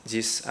added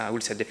this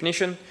rule set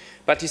definition,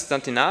 but it's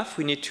not enough.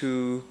 We need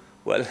to,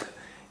 well,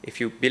 if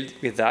you build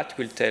with that,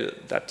 we'll tell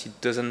that it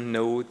doesn't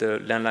know the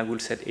Landlock rule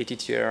set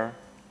ATTR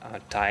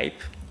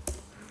type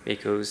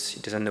because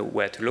it doesn't know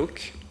where to look.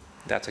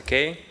 That's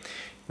okay.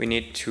 We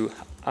need to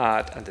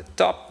add at the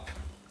top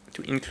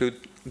to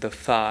include the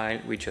file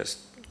we just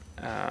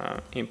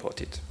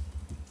imported.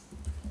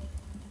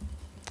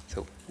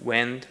 So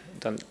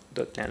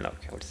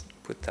when.landlock, I will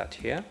put that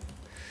here.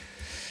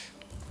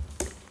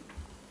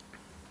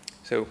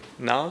 So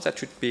now that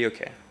should be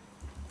okay.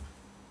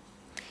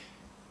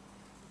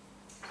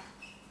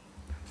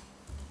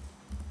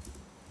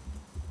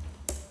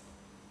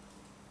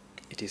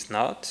 It is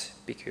not,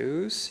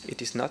 because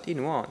it is not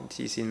in one, it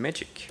is in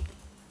Magick.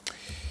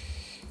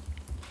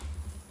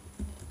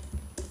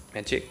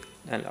 Magick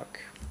Landlock.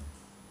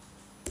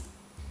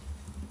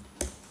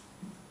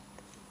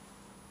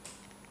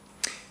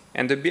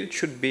 And the build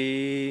should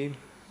be,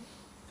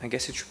 I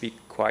guess it should be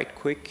quite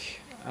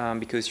quick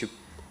because you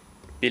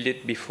build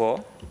it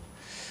before.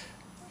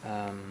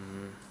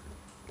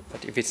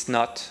 But if it's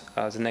not,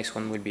 the next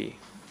one will be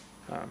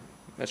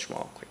much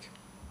more quick.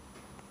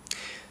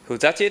 So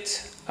that's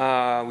it.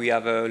 We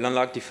have a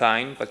Landlock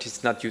defined, but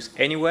it's not used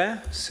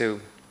anywhere. So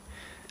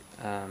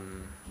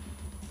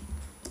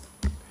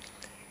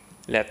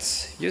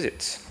let's use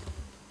it.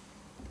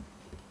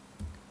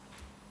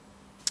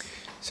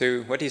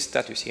 So what is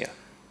status here?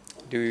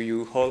 Do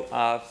you all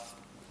have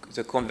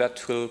the convert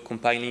tool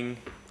compiling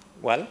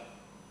well?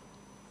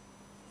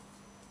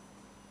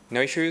 No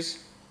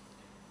issues?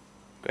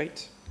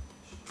 Great.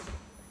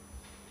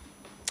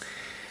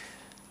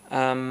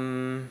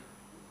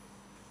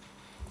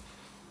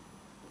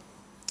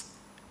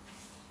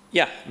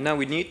 Yeah, now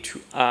we need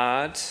to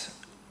add,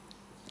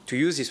 to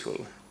use this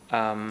rule.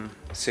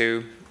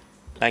 So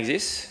like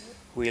this,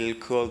 we'll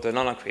call the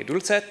Landlock create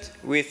rule set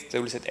with the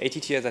rule set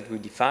ATTR that we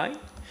define,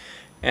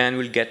 and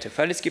we'll get a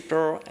file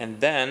descriptor, and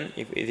then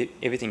if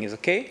everything is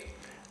okay,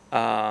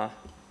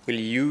 we'll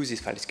use this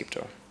file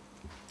descriptor.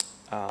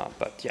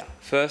 But yeah,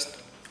 first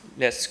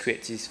let's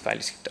create this file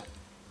descriptor.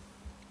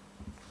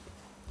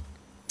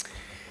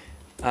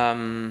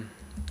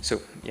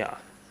 So yeah,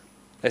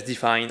 let's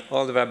define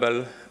all the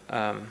variables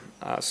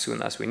as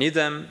soon as we need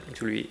them.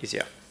 It will be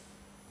easier.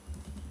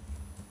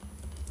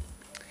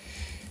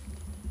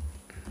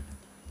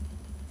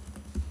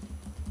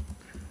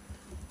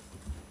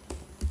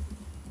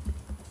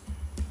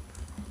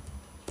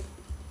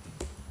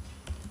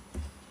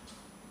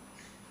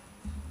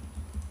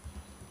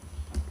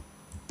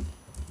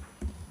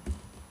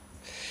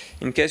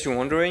 In case you're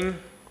wondering,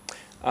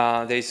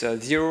 there is a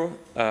 0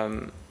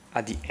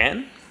 at the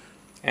end,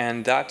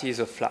 and that is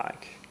a flag.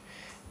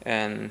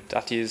 And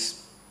that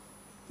is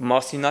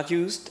mostly not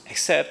used,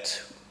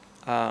 except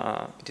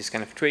it is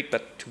kind of a trick,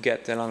 but to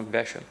get the Landlock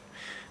version.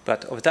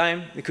 But over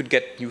time, we could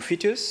get new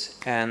features,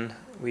 and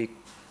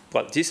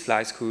these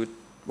flags could,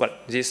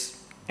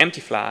 this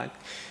empty flag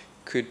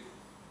could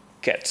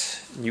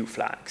get new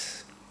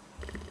flags.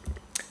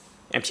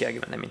 Empty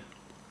argument, I mean.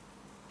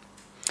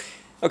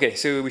 Okay,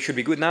 so we should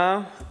be good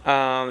now.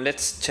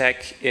 Let's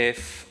check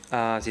if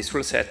this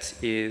rule set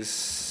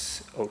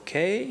is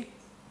okay.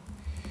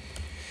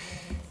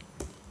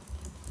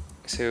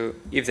 So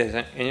if there's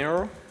an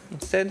error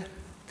instead.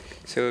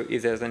 So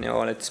if there's an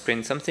error, let's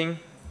print something.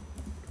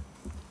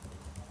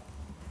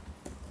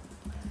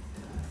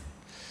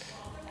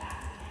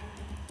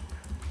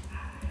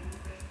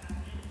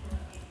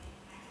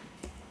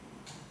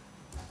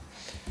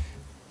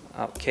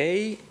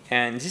 Okay,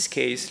 and in this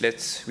case,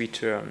 let's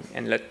return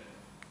and let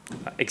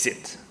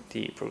exit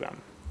the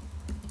program.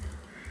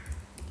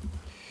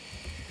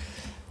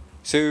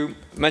 So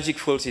magic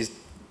false is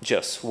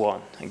just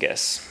one, I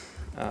guess.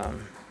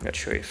 Not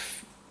sure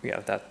if we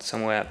have that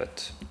somewhere,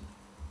 but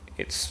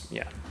it's,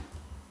 yeah.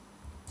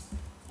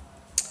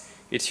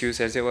 It's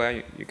used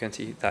everywhere. You can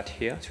see that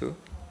here too.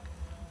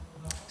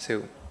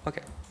 So,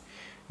 okay.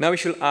 Now we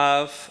should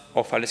have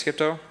our file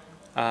descriptor.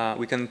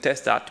 We can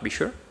test that to be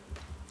sure.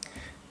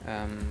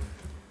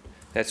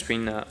 Let's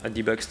print a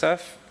debug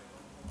stuff.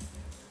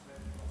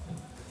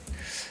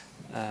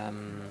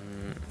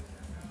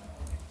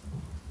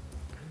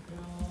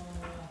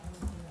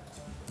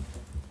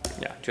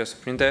 Yeah,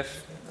 just printf.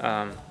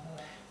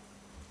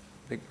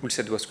 The rule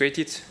set was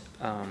created.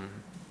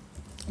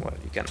 Well,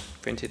 you can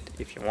print it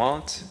if you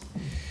want.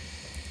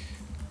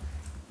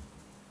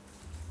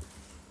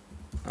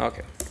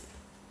 Okay,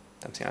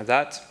 something like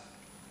that.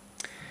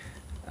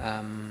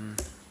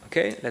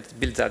 Okay, let's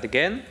build that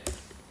again.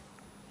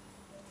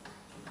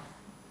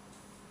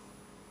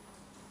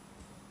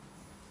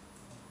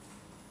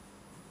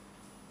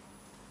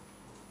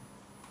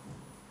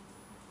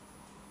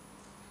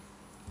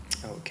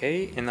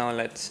 Okay, and now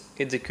let's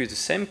execute the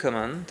same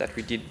command that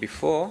we did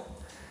before,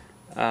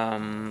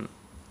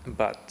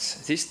 but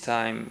this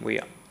time we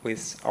are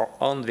with our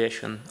own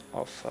version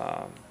of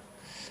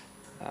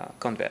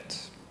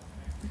convert.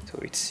 So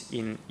it's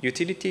in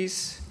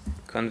utilities,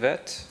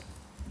 convert.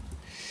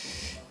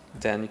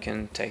 Then you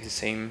can take the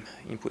same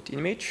input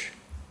image.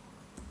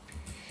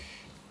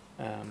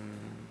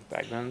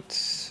 background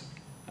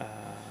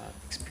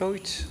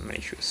exploit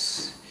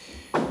malicious,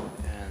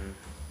 and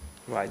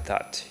write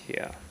that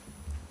here.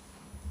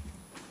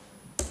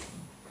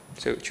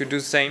 So it should do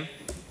the same.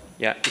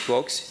 Yeah, it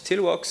works, it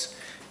still works.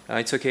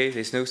 It's okay,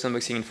 there's no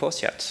sandboxing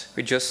enforced yet.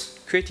 We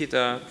just created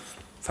a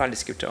file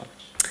descriptor.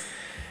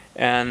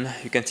 And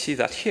you can see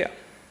that here.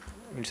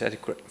 We set a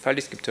file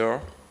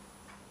descriptor,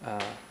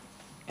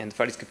 and the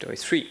file descriptor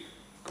is 3.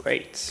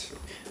 Great.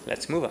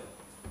 Let's move on.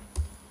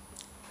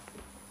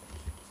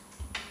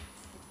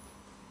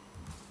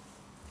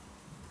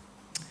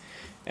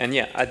 And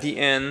yeah, at the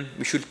end,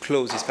 we should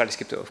close this file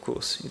descriptor, of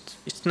course.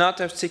 It's not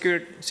a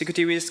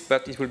security risk,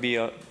 but it will be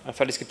a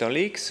file descriptor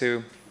leak.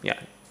 So yeah,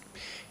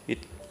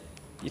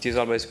 it is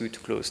always good to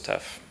close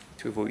stuff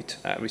to avoid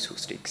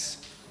resource leaks.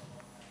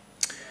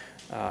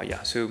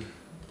 Yeah, so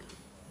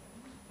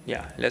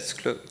yeah, let's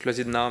close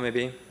it now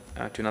maybe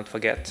to not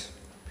forget.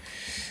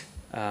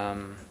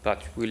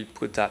 But we'll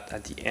put that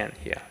at the end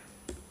here.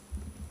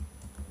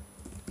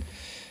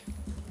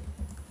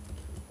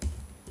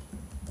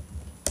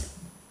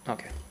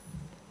 Okay.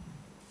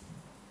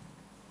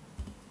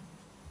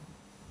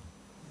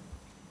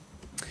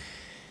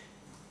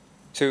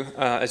 So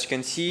as you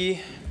can see,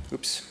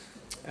 oops,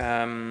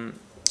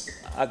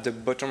 at the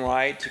bottom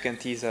right, you can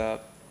see the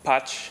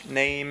patch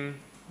name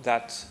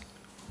that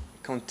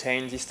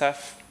contains this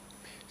stuff.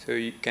 So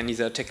you can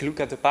either take a look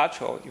at the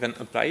patch or even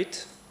apply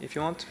it if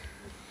you want.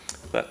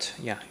 But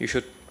yeah, you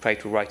should try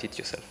to write it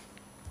yourself.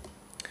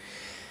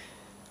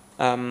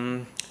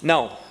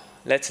 Now,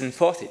 let's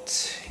enforce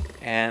it.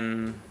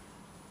 And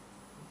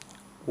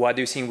what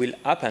do you think will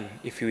happen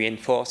if we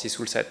enforce this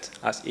rule set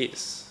as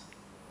is?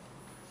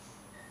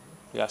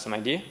 You have some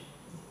idea?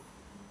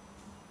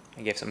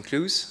 I gave some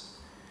clues.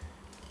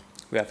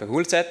 We have a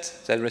rule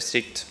set that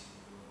restricts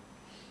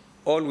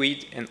all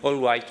read and all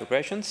write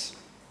operations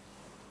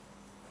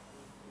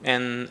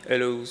and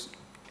allows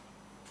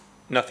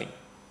nothing.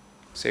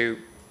 So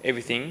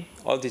everything,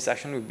 all this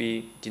action will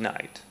be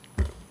denied.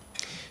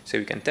 So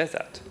we can test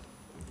that.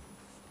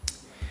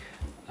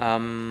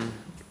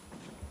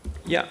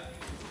 Yeah,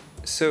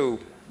 so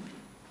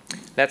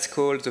let's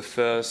call the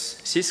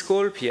first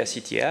syscall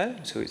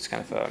PRCTL. So it's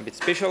kind of a bit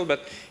special,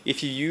 but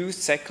if you use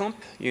seccomp,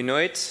 you know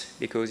it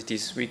because it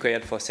is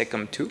required for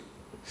seccomp 2.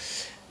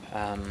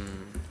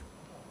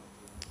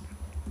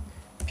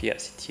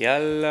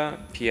 PRCTL,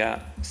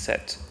 PR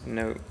set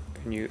no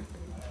new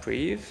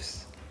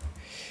prefs,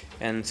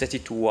 and set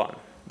it to 1.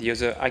 The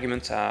other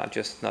arguments are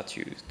just not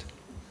used.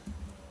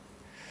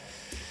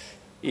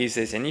 If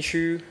there's an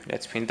issue,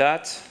 let's print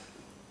that.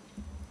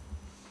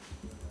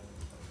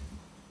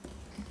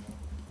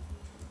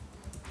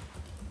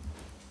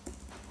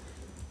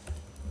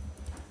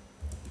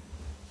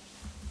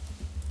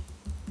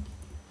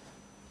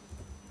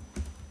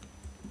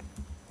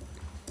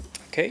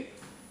 Okay,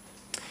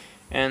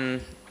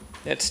 and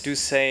let's do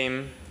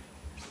same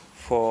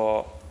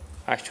for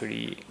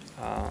actually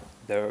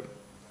the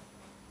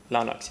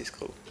Landlock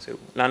syscall. So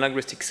Landlock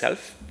restricts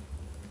self.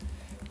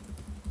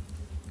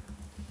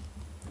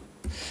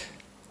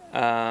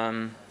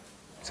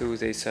 So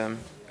there's a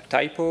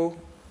typo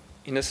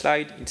in the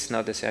slide. It's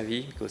not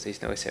SRV because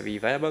there's no SRV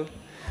variable,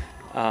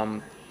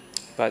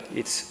 but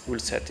it's rule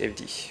set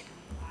FD.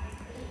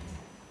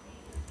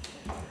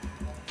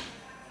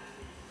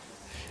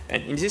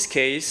 And in this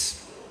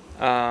case,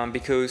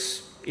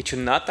 because it should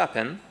not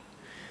happen,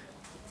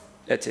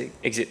 let's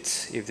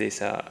exit if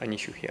there's an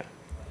issue here.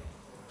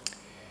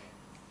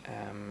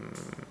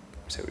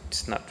 So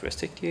it's not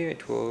restricted,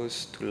 it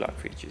was to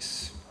lock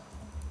reaches.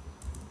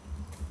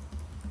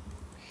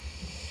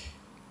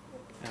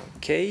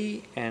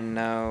 Okay, and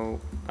now,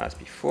 as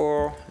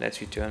before,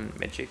 let's return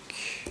magic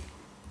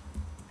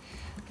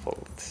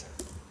fault.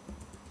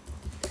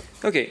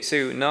 Okay,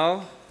 so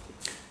now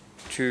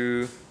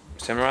to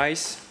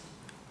summarize,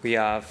 we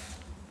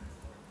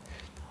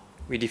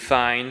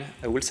define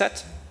a rule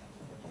set.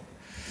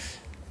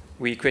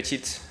 We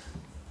created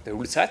the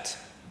rule set.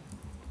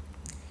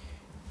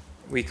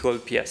 We call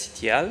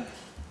PRCTL,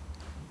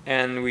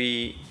 and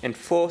we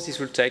enforce this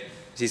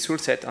rule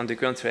set on the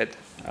current thread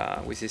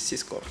with this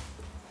syscall.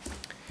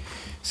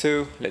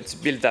 So let's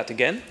build that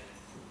again.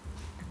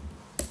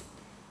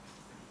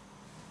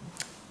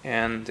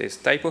 And there's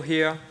a typo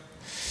here.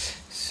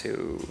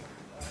 So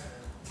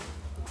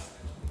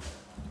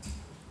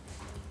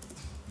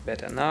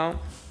better now.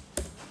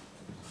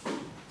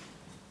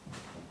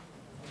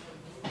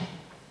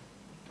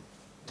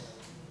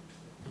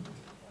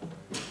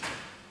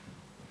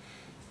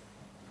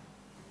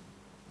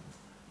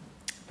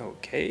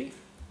 Okay.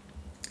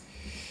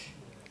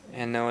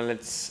 And now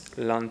let's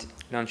launch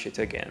it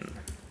again.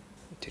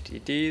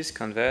 Utilities,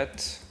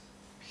 convert.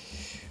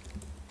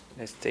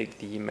 Let's take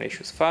the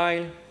malicious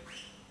file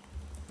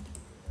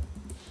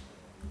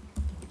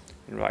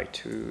and write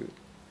to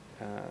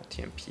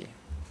TMP.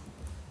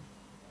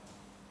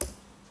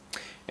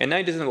 And now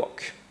it doesn't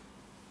work.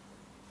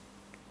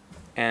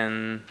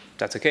 And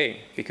that's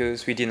okay,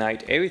 because we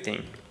denied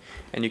everything.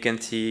 And you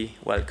can see,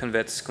 well,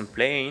 converts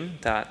complain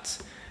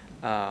that,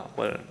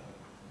 well,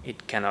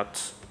 it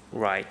cannot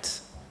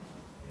write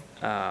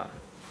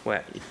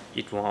where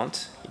it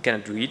wants. It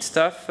cannot read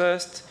stuff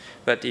first,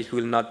 but it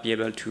will not be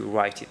able to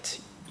write it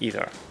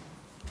either.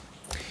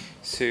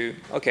 So,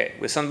 okay,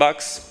 we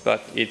sandbox,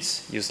 but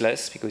it's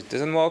useless because it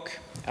doesn't work.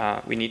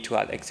 We need to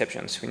add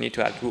exceptions. We need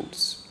to add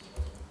rules.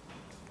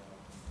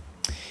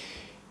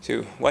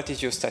 So, what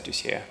is your status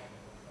here?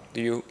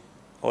 Do you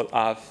all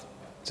have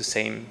the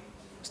same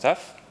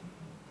stuff?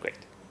 Great.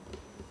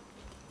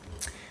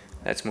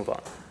 Let's move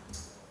on.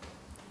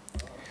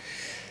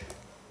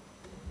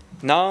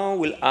 Now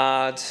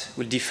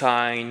we'll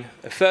define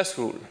a first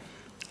rule.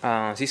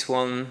 This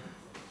one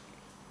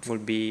will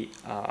be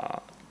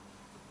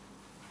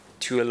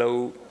to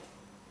allow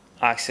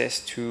access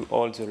to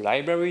all the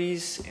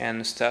libraries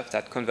and stuff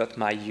that convert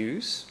my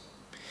use.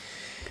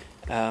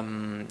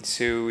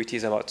 So it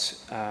is about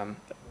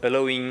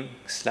allowing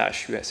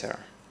 /USR.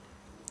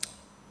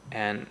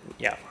 And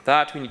yeah, for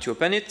that we need to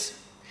open it,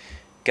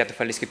 get the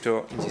file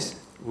descriptor in this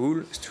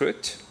rule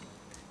struct,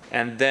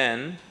 and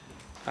then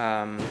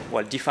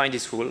define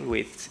this rule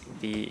with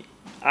the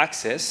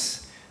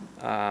access,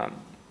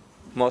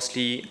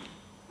 mostly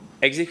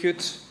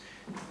execute,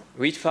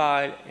 read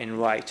file, and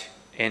write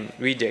and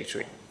read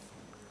directory.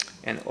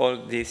 And all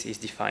this is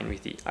defined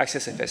with the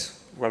accessfs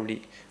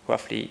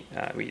roughly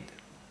read.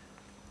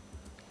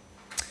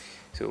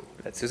 So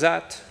let's do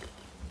that.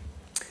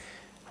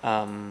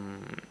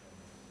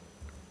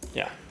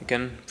 Yeah, you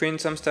can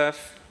print some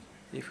stuff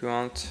if you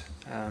want.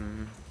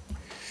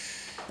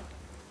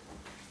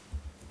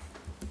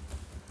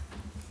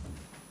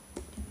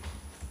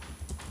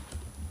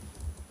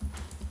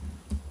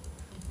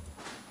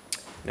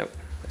 No,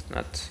 that's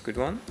not a good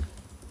one.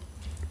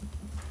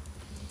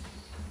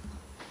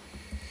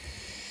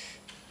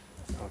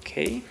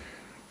 Okay.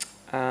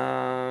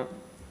 Now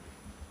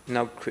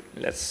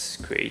let's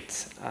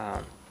create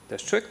the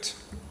struct.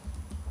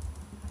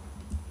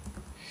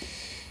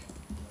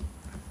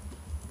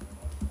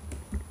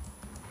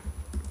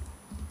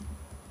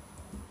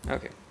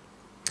 Okay.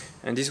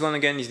 And this one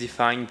again is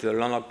defined the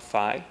landlock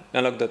file,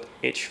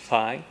 landlock.h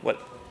file,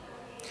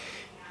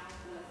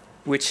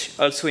 which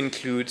also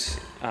includes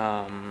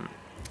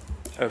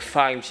a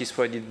file which is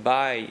provided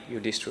by your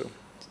distro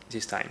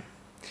this time.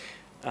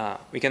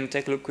 We can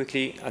take a look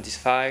quickly at this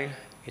file.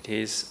 It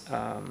is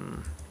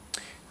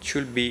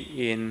should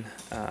be in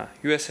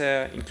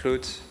USR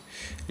include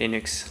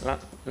Linux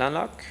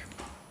landlock,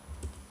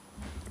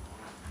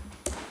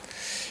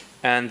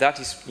 and that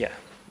is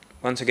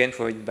once again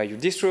provided by your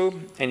distro,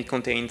 and it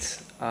contains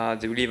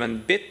the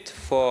relevant bits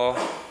for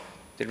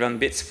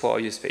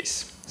user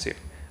space. So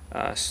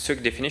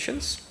struct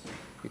definitions,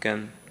 you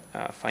can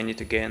find it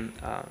again.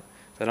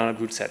 The landlock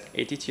rule set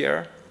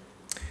attr.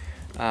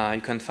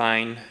 You can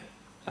find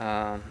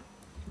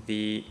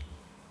the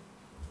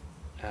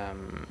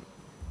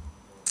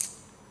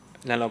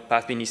landlock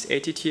path bin is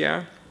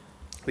attr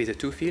with the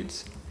two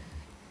fields,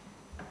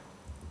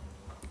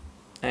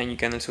 and you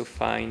can also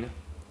find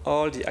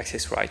all the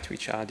access rights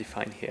which are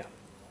defined here.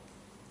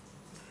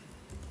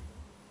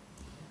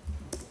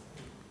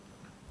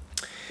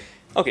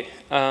 Okay,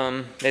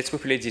 let's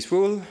populate this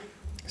rule.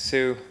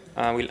 So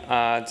we'll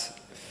add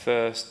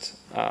first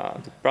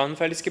the brown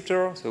file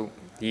descriptor, so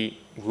the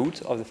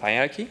root of the file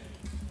hierarchy.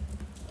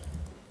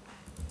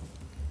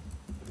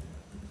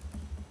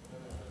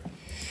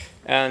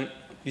 And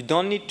you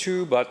don't need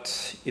to,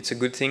 but it's a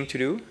good thing to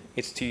do.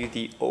 It's to use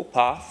the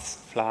opath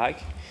flag.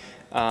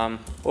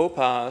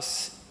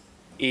 Opath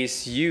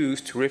is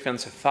used to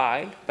reference a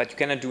file, but you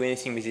cannot do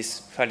anything with this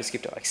file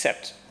descriptor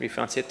except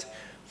reference it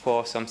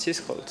for some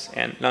syscalls,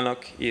 and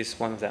landlock is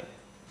one of them.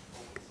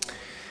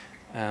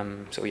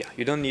 So yeah,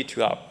 you don't need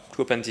to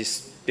open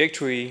this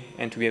directory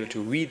and to be able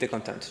to read the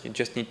content. You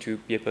just need to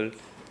be able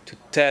to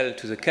tell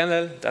to the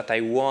kernel that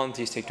I want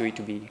this directory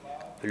to be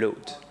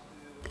allowed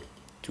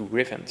to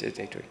reference this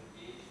directory.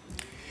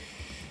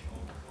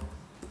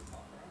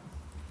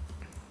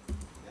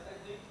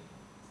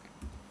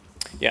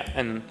 Yeah,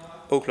 and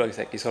log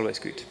exec is always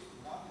good.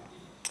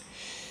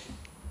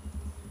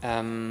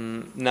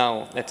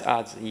 Now let's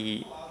add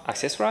the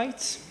access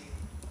rights.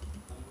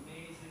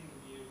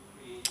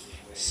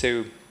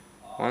 So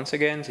once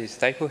again, this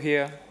typo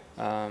here.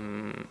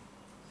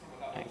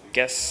 I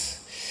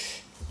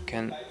guess you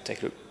can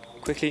take a look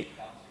quickly,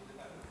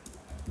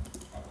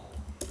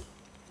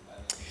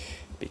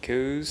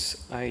 because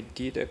I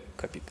did a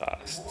copy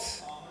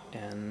paste,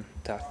 and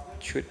that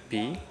should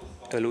be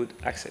allowed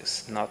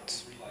access,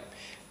 not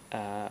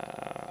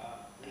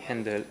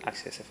handle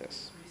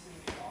accessfs,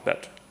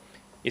 but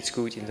it's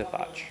good in the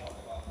patch.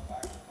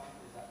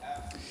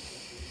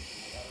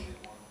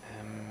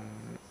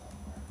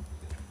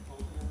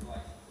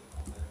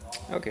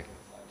 Okay,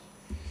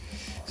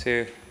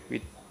 so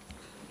we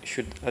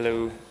should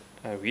allow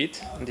a read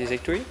on this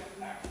directory,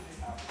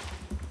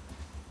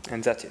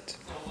 and that's it.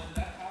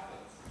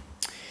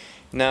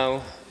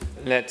 Now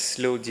let's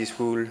load this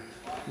rule.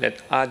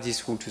 Let's add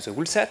this rule to the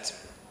rule set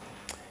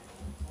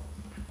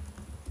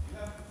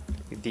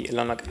with the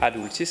landlock add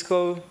rule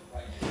syscall.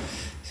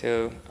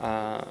 So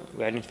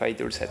we identify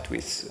the rule set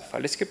with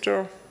file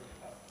descriptor.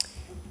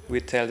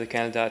 We tell the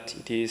kernel that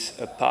it is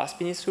a pass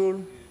beneath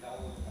rule.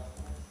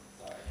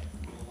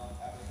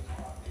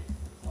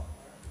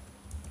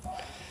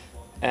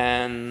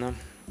 And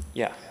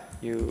yeah,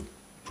 you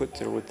put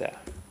the root there.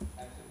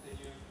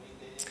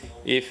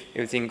 If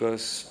everything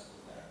goes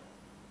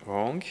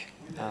wrong,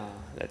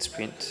 let's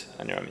print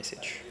an error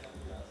message.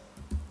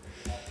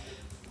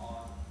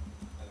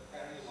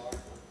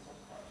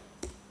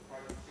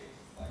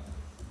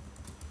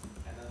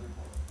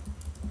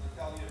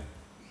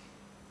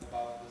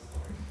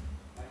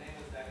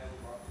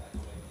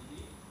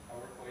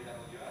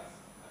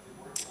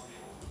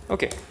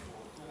 Okay.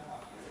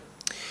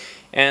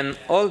 And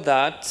all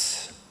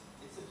that,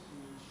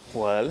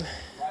 well,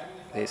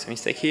 there's a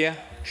mistake here,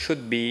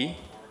 should be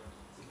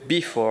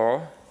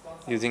before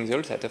using the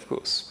rule set, of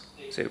course.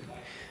 So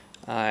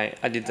I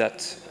added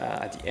that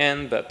at the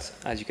end, but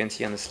as you can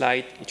see on the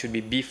slide, it should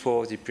be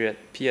before the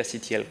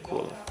PSCTL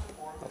call,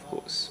 of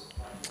course.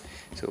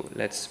 So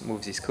let's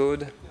move this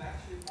code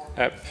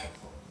up.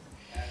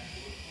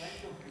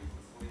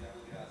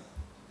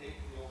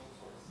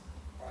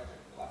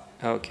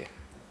 Okay.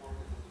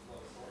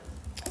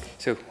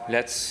 So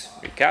let's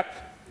recap.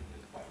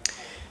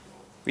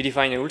 We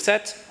define a rule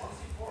set.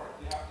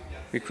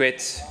 We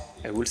create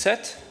a rule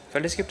set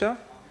file descriptor.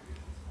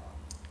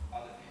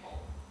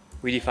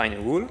 We define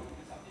a rule.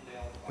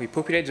 We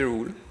populate the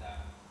rule.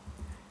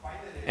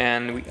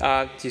 And we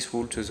add this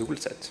rule to the rule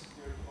set.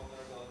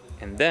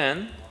 And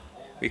then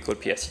we call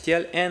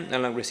PSCTL and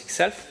Landlock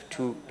itself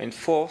to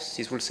enforce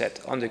this rule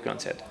set on the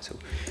current set. So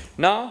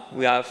now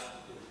we have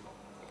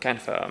kind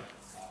of a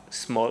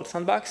small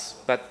sandbox,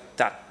 but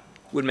that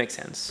would make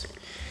sense.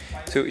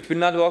 So it will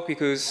not work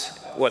because,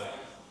 well,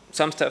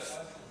 some stuff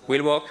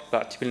will work,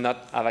 but you will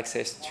not have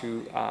access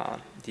to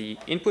the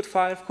input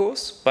file, of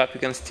course, but we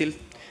can still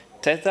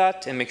test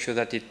that and make sure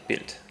that it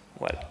built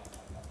well.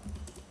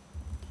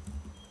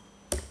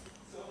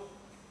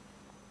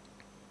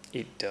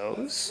 It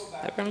does,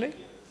 apparently.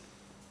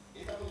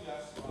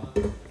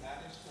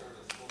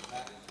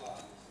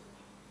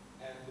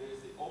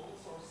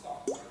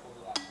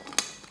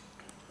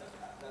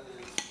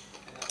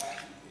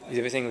 Is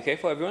everything okay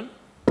for everyone?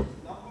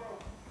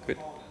 Good.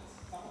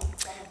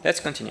 Let's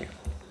continue.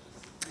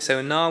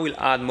 So now we'll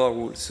add more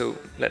rules. So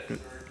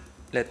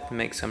let's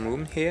make some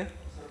room here.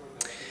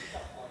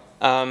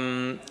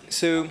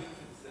 So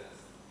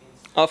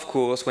of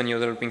course, when you're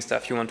developing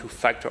stuff, you want to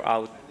factor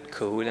out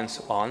code and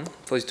so on.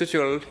 For this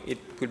tutorial, it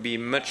would be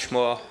much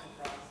more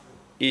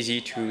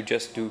easy to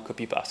just do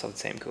copy-paste of the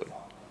same code.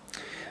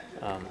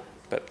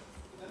 But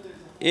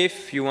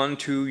if you want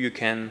to, you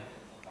can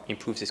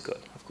improve this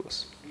code, of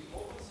course.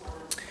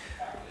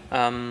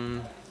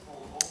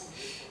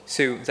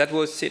 So that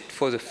was it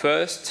for the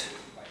first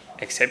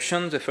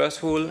exception, the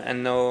first rule,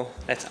 and now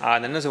let's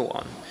add another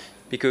one.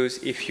 Because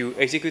if you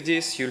execute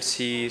this, you'll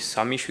see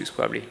some issues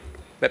probably.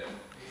 But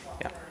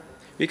yeah,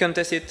 we can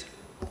test it.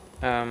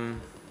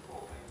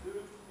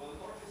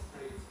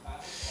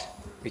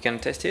 We can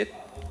test it.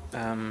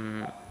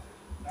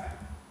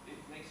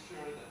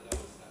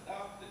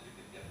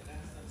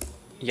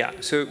 Yeah,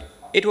 so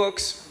it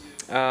works.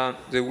 The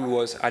rule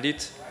was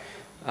added.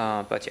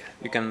 But yeah,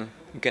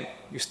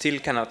 you still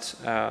cannot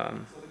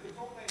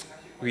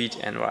read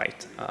and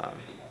write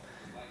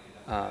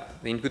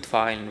the input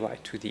file and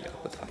write to the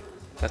output file.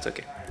 That's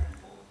okay.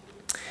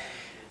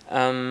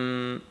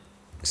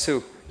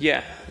 So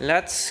yeah,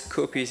 let's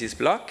copy this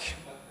block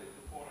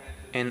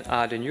and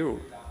add a new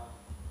rule.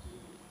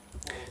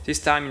 This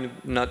time it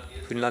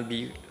will not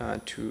be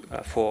to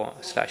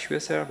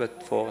 /user, but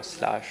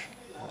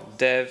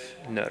 /dev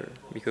null,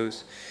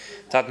 because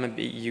that might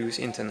be used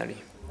internally.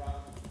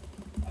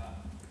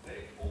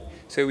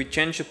 So we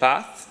change the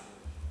path,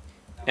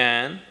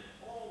 and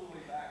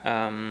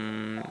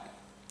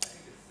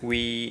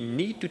we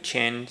need to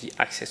change the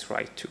access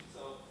right too.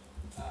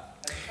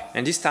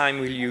 And this time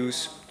we'll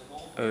use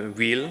a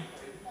real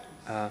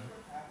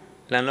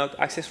Landlock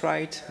access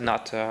right,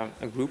 not a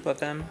group of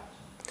them.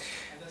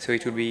 So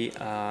it will be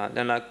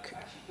Landlock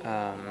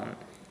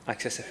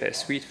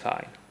accessfs read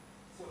file,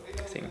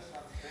 I think.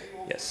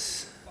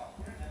 Yes.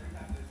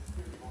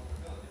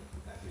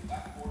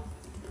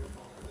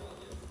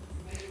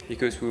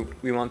 Because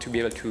we want to be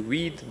able to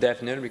read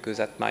dev null, because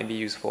that might be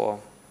used for,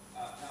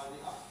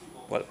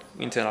 well,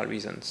 internal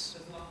reasons.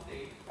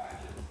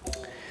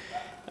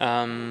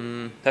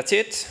 That's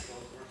it.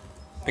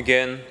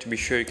 Again, to be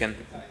sure you can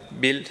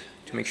build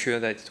to make sure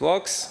that it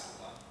works.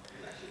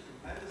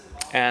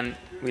 And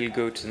we'll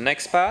go to the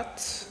next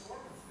part,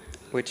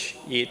 which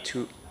is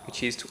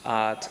to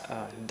add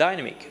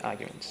dynamic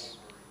arguments.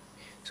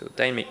 So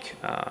dynamic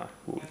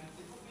rule.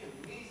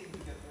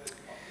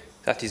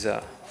 That is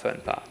a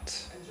fun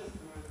part,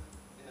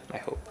 I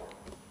hope.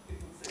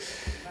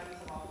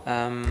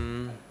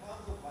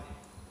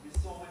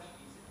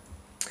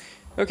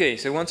 Okay,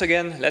 so once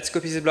again, let's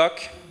copy this block.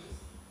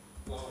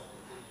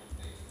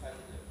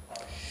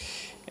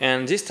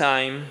 And this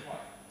time,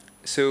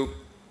 so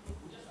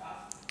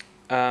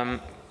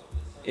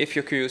if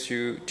you're curious,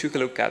 you took a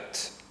look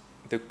at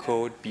the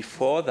code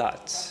before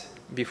that,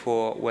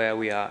 before where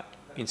we are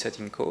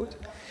inserting code,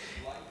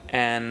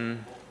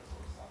 and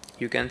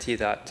you can see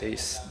that there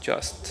is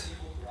just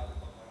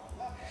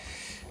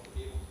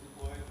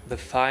the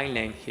file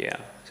name here.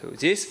 So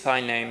this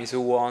file name is the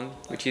one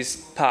which is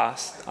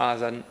passed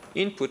as an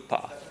input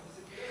path.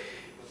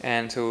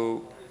 And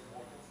so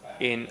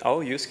in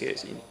our use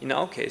case, in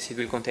our case, it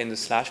will contain the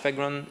 /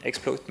 background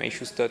exploit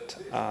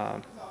malicious.mvg,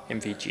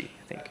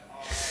 I think.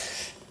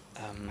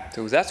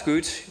 So that's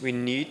good. We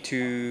need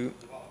to,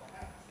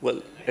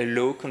 well,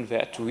 allow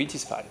convert to read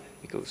this file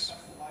because,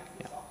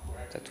 yeah,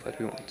 that's what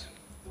we want.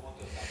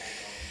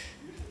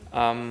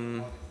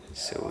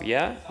 So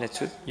yeah,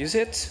 let's use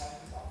it.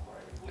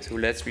 So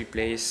let's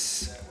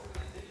replace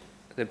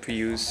the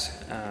previous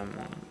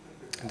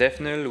def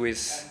null with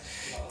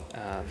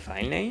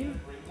file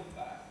name.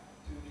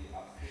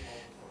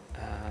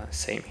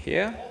 Same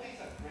here.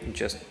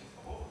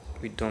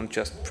 We don't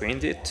just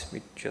print it,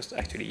 we just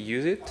actually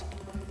use it.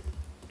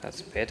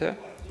 That's better.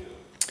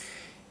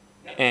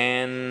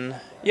 And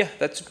yeah,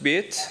 that should be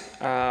it.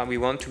 We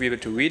want to be able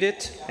to read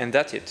it, and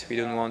that's it. We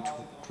don't want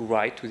to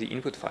write to the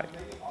input file.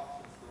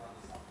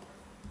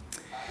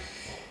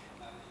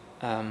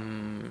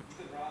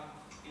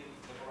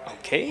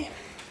 Okay.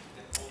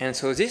 And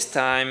so this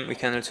time we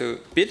can also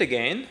build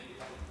again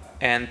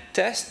and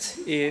test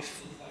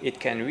if it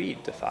can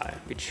read the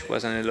file, which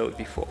wasn't allowed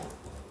before.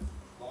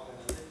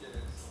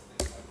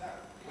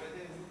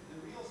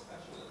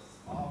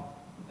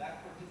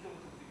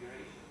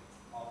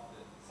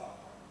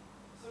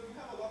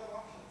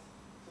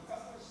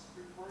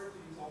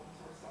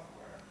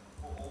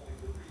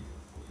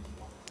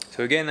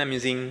 So again, I'm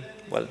using,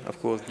 well,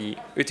 of course, the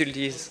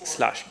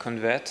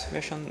utilities/convert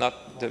version,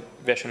 not the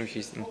version which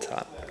is in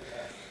tab.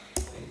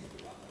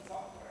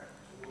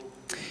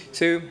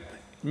 So,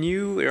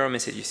 new error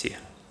messages here.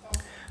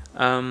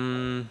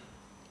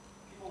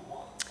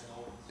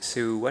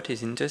 So what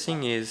is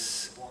interesting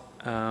is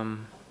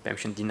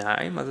permission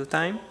denied most of the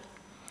time.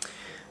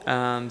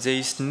 There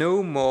is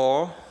no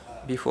more,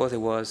 before there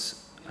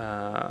was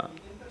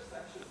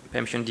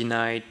permission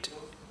denied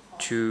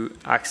to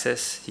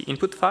access the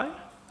input file,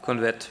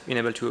 convert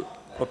enable to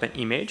open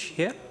image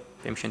here,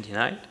 permission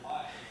denied,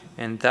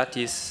 and that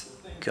is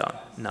gone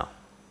now.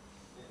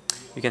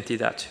 You can see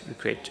that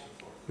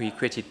we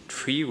created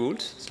 3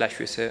 rules,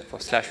 /user for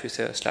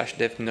 /user,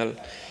 /dev null,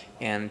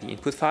 and the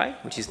input file,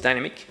 which is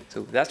dynamic,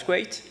 so that's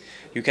great.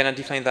 You cannot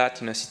define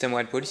that in a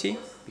system-wide policy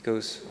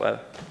because, well,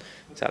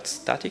 that's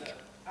static.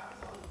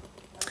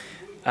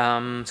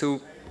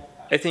 So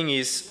I think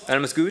it's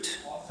almost good.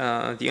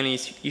 The only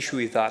issue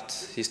is that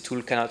this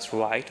tool cannot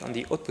write on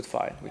the output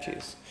file, which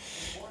is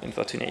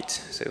unfortunate.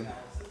 So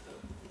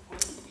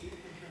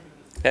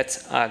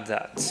let's add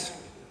that.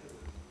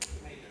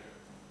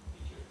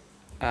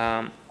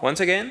 Once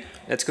again,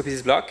 let's copy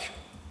this block.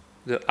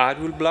 The add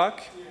rule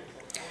block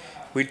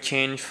will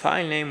change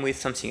file name with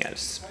something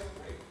else.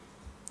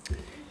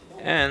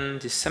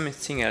 And this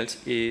something else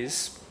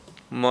is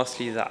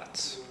mostly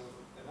that.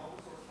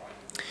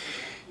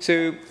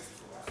 So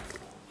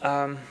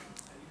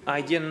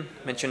I didn't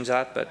mention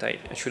that, but I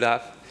should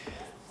have.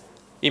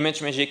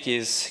 ImageMagick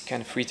is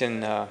kind of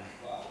written a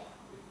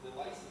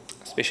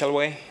special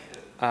way.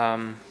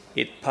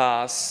 It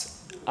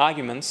passes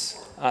arguments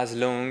as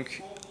long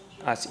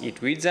as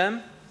it reads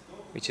them,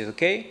 which is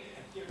okay,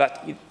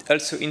 but it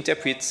also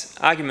interprets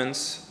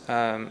arguments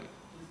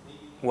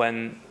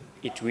when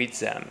it reads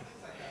them.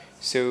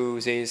 So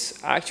there's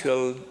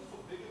actual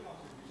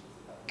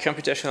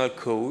computational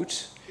code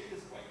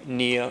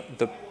near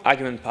the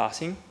argument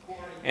passing,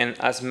 and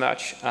as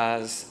much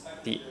as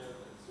the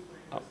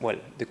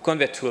the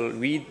convert tool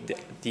read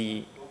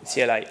the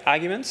CLI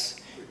arguments,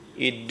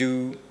 it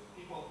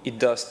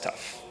does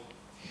stuff.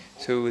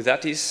 So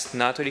that is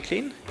not really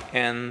clean,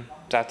 and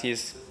that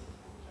is,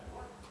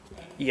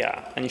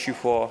 yeah, an issue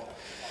for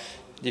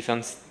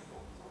different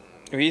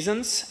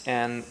reasons.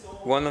 And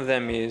one of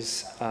them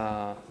is,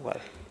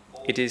 well,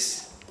 it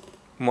is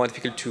more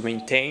difficult to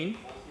maintain,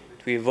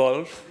 to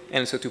evolve,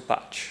 and also to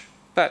patch.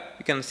 But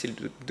we can still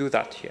do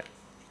that here.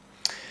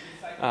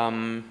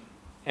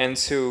 And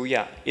so,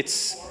 yeah,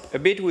 it's a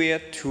bit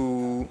weird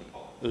to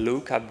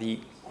look at the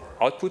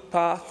output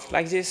path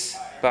like this,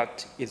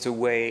 but it's the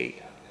way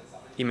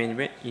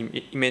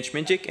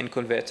ImageMagick and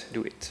Convert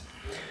do it.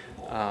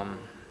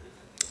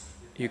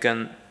 You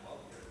can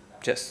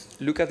just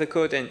look at the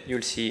code and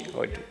you'll see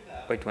how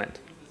it went.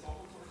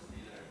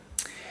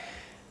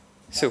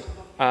 So,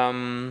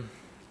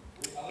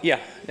 yeah,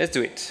 let's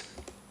do it.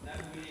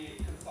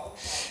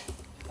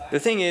 The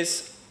thing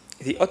is,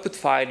 the output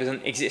file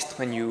doesn't exist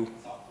when you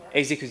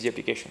execute the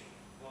application.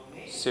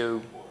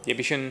 So the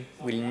application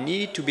will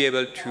need to be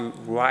able to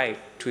write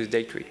to the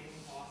directory.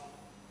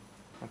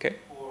 Okay?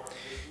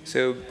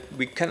 So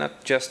we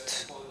cannot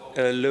just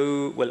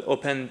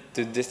open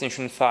the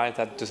destination file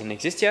that doesn't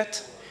exist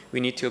yet. We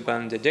need to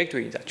open the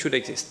directory that should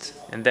exist,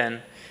 and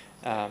then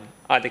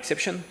add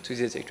exception to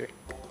the directory.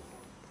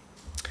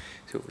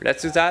 So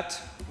let's do that.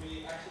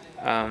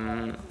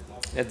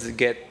 let's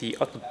get the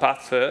output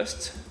path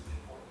first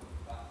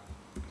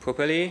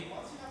properly.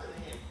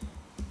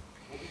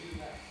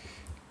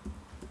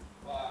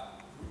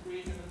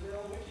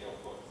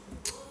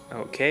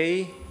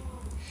 Okay.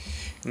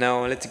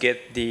 Now let's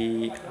get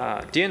the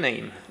dir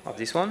name of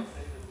this one.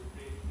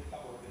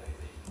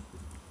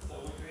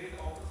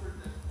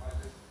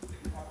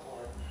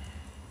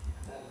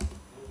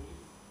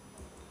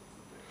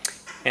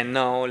 And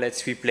now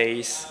let's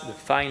replace the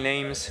file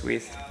names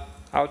with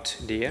out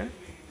dir.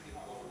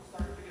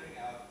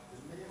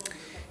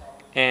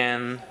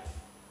 And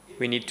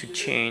we need to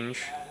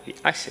change the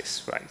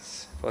access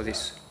rights for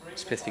this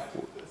specific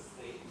code.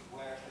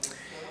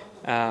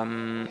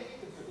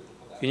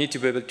 You need to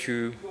be able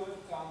to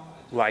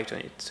write on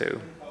it. So,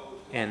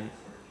 and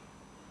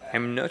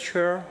I'm not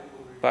sure,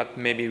 but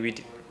maybe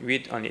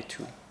read on it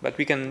too. But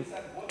we can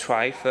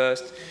try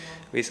first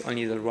with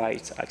only the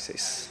write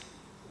access.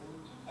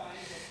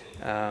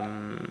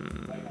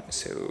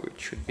 So it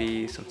should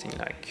be something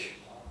like,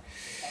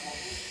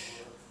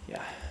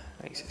 yeah,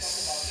 like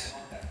this.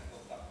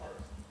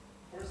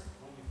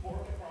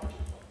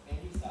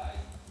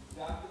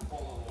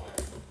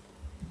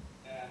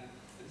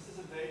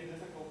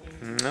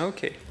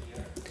 Okay,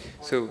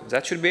 so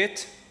that should be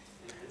it.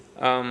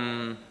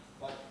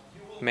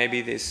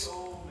 Maybe there's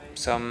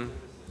some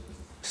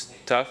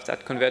stuff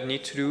that convert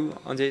need to do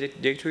on the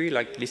directory,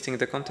 like listing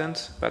the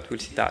content, but we'll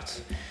see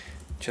that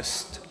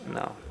just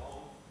now.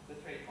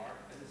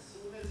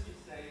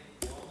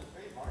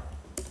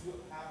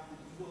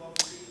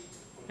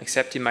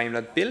 Except it might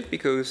not build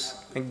because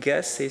I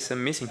guess there's a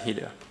missing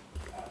header.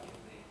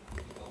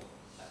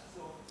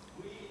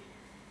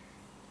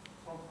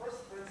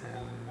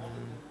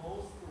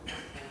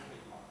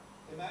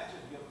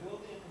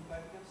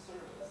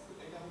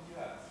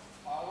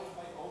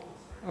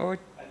 Oh,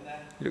 it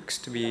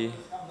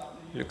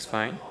looks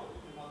fine.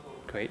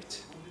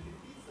 Great.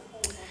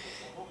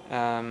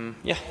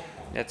 Yeah,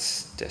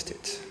 let's test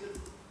it.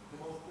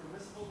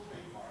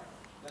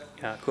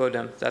 Yeah,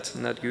 codon, that's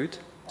not good.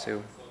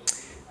 So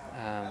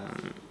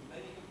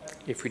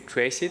if we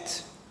trace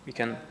it, we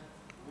can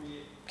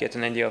get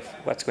an idea of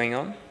what's going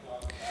on.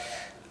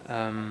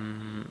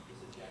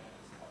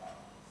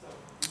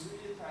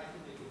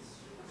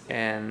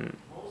 And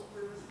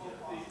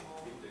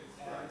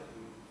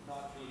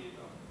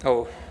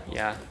oh,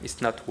 yeah,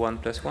 it's not 1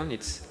 plus 1,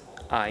 it's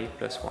I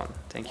plus 1.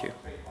 Thank you.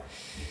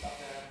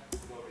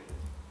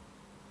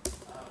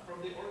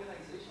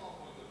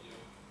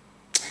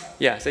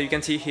 Yeah, so you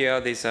can see here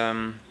this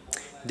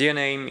dir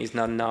name is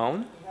not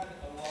known.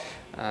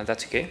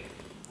 That's okay.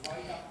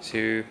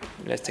 So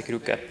let's take a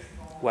look at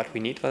what we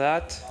need for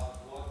that.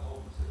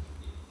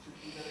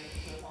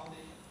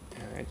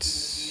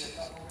 It's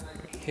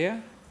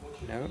here.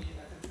 No.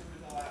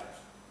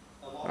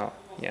 Oh,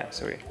 yeah,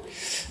 sorry.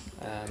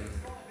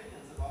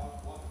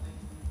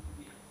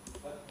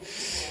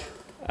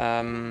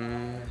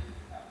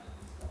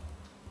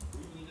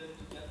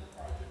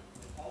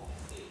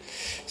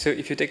 So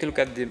if you take a look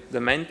at the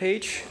main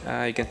page,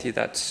 you can see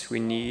that we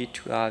need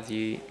to add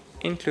the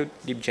include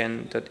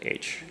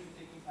libgen.h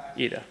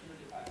either.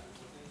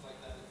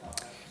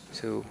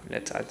 So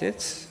let's add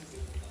it.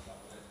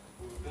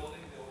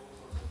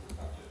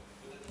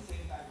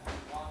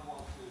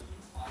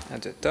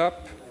 At the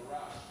top,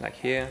 like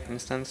here, for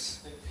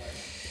instance.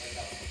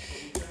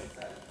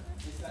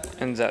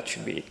 And that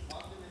should be it.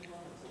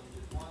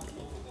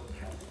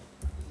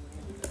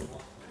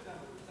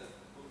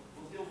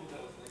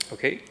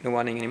 Okay, no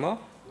warning anymore.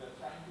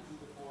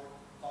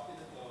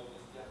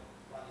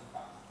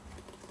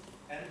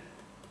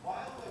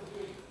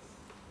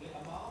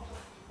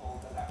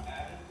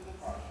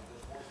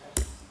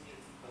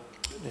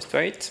 Let's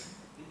try it.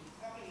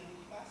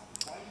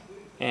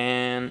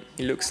 And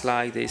it looks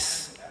like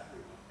there's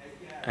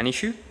an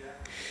issue.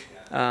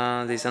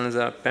 There's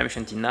another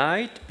permission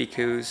denied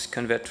because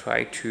convert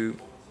tried to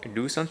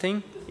do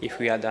something. If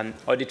we had an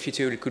audit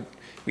feature,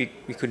 we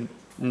could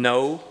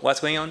know what's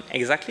going on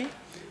exactly.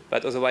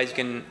 But otherwise, you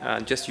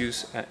can just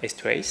use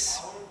strace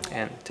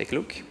and take a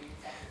look.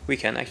 We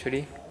can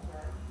actually.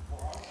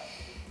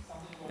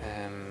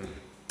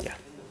 Yeah.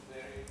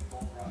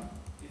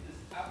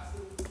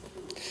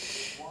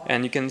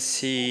 And you can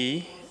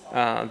see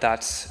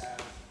that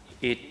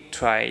it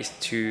tries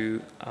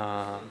to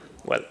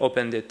well,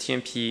 open the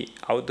tmp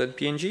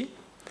out.png.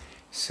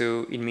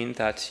 So it means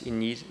that it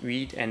needs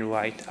read and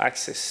write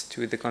access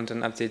to the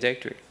content of the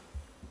directory.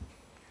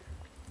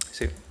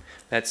 So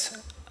let's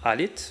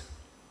add it.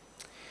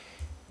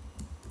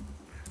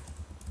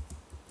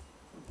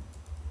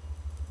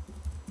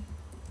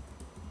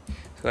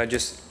 So I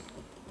just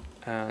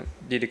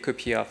did a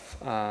copy of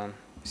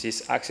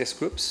these access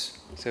groups.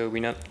 So we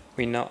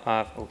now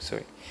have, oh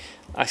sorry,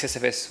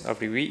 accessfs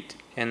roughly read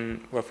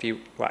and roughly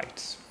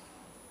write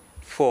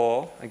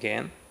for,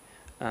 again,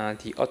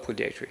 the output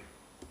directory.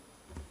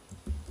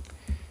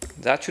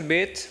 That should be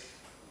it.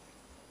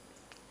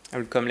 I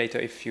will come later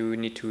if you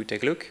need to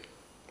take a look,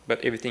 but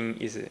everything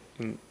is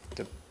in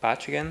the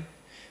patch again,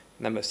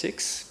 number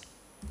 6.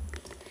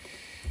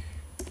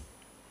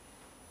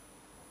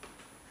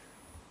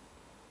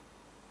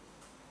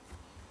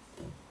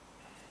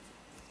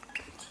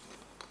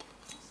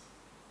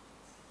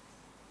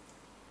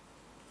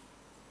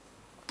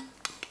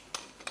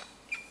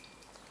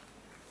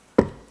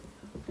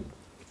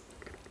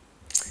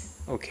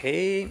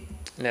 Okay,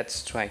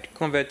 let's try to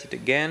convert it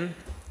again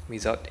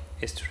without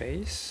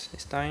strace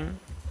this time.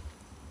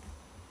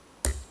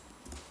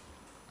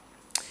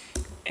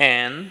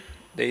 And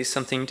there is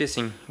something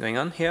interesting going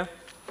on here.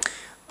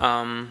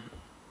 The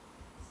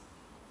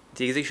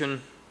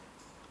execution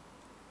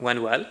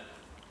went well.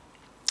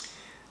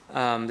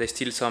 There's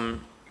still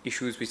some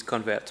issues with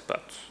convert,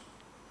 but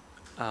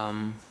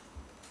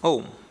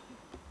oh,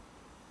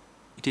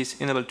 it is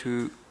unable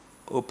to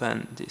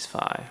open this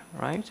file,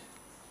 right?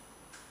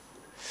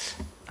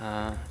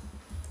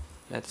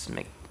 Let's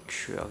make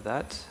sure of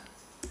that.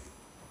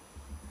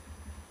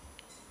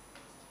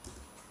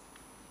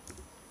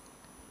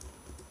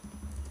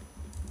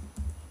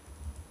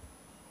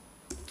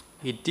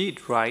 It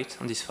did write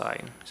on this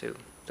file, so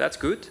that's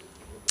good.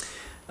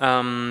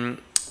 And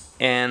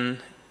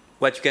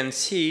what you can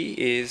see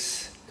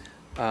is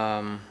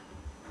the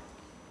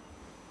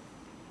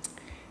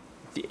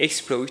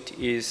exploit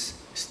is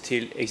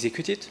still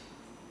executed,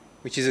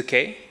 which is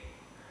okay,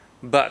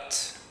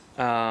 but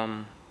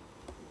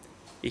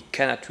it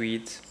cannot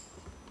read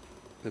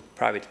the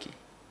private key.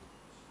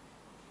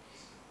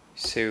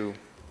 So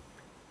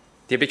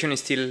the application is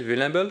still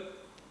vulnerable,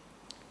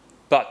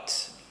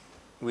 but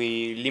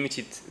we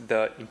limited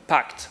the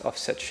impact of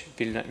such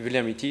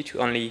vulnerability to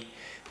only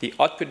the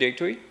output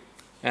directory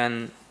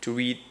and to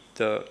read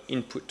the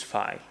input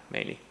file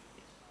mainly.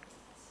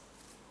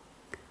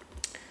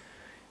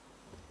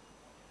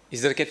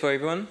 Is that okay for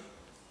everyone?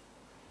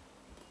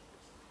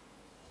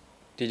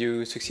 Did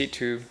you succeed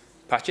to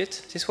patch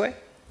it this way?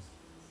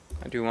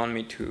 Or do you want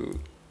me to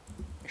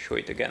show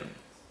it again?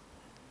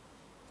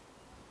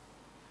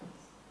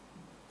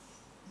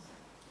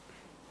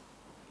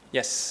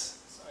 Yes?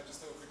 So I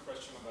just have a quick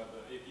question about the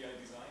API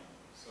design.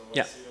 So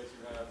Yeah. let's say that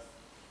you have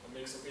a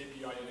mix of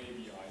API and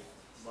ABI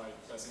by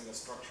passing the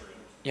structure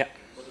in. Yeah.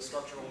 But the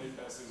structure only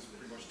passes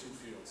pretty much 2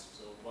 fields.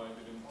 So why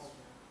didn't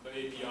the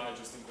API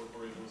just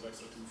incorporate those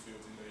extra 2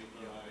 fields in the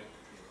API?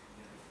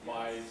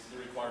 Why the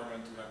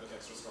requirement to have that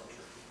extra structure?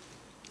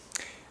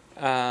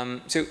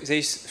 So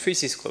there's 3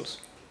 syscalls,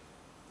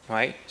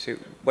 right? So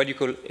what do you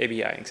call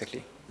ABI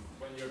exactly?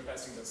 When you're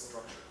passing that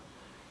structure.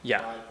 Yeah.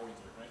 By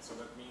pointer, right? So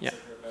that means Yeah.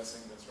 that you're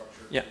passing that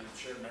structure Yeah. to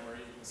shared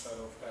memory instead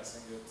of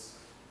passing it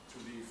to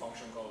the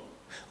function call.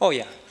 Oh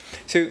yeah.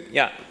 So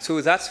yeah.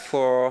 So that's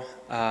for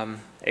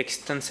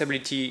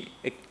extensibility,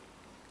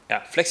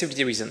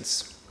 flexibility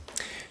reasons,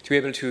 to be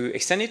able to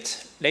extend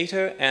it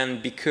later,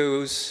 and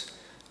because,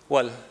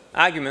 well,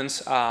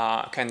 arguments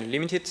are kind of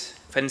limited.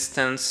 For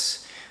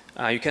instance,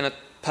 you cannot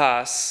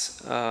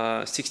pass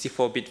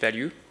 64-bit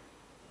value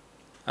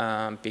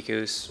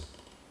because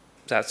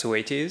that's the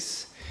way it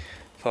is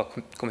for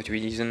compatibility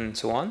reasons and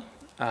so on.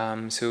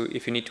 So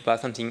if you need to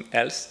pass something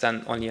else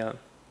than only a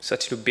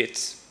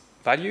 32-bit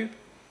value,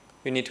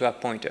 you need to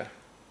have pointer.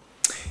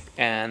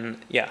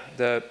 And yeah,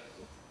 the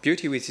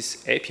beauty with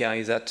this API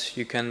is that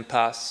you can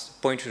pass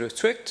pointer to a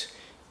struct,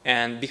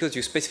 and because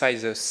you specify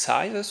the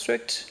size of the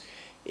struct,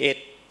 it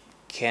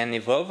can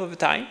evolve over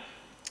time.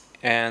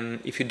 And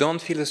if you don't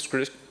fill the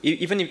struct,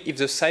 even if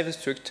the size of the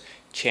struct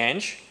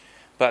change,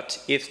 but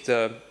if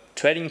the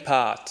threading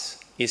part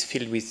is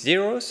filled with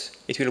zeros,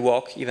 it will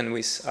work even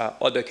with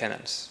other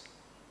kernels.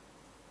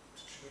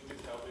 Shouldn't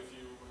it help if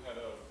you had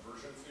a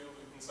version field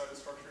inside the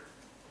structure?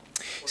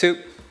 So,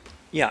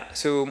 yeah,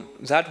 so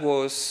that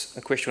was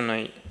a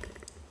question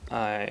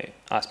I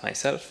asked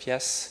myself,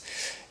 yes,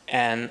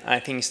 and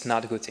I think it's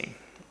not a good thing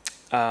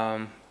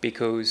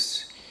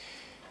because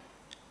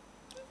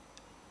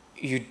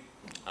you,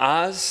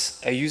 as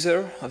a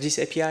user of this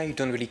API, you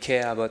don't really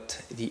care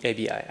about the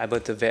ABI,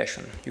 about the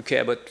version. You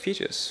care about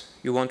features.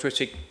 You want to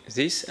restrict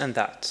this and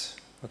that,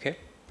 okay?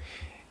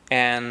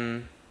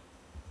 And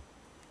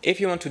if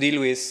you want to deal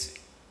with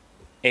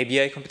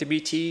ABI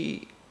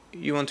compatibility,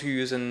 you want to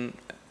use a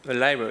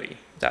library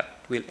that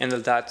will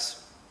handle that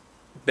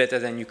better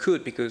than you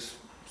could, because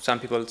some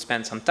people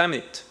spend some time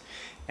in it,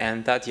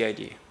 and that's the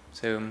idea.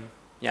 So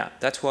yeah,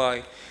 that's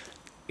why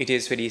it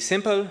is really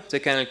simple. The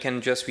kernel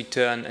can just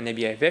return an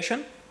ABI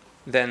version.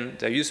 Then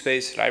the use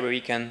space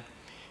library can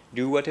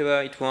do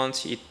whatever it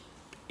wants.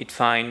 It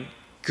finds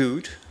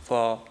good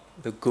for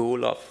the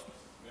goal of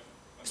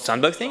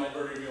sandboxing.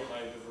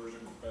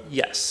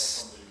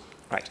 Yes,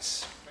 right. Makes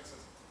sense.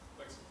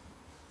 Thanks.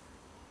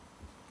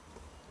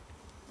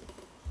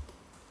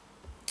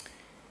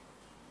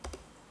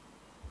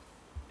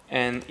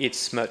 And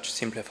it's much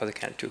simpler for the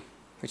kernel too,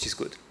 which is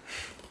good.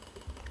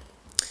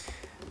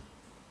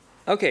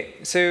 Okay,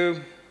 so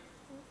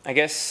I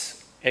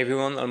guess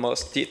everyone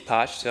almost did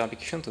patch the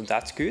application, so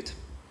that's good.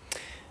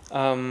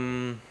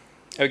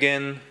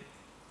 Again,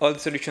 all the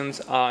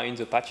solutions are in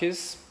the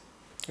patches,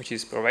 which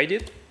is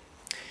provided.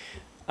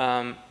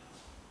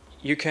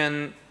 You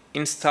can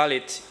install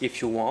it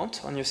if you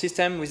want on your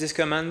system with these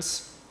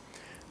commands.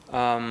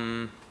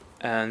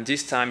 And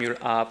this time you'll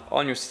have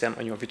on your system,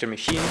 on your virtual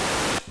machine,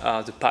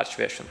 the patch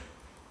version.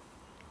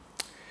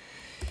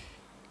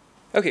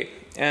 Okay,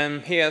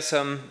 and here are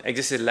some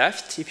exercises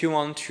left if you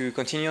want to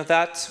continue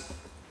that.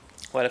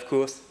 Well, of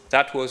course,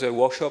 that was a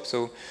workshop,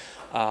 so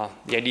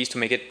The idea is to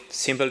make it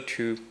simple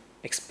to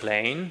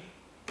explain.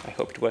 I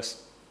hope it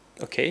was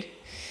okay.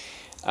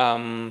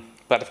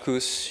 But of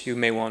course, you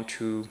may want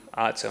to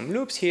add some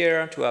loops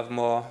here to have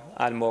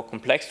add more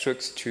complex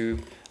structs to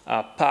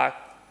pack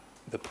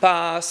the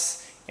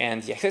path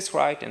and the access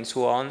right and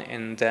so on,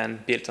 and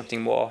then build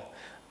something more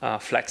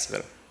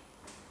flexible.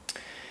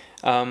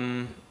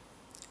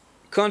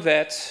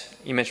 Convert,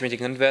 ImageMagick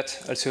Convert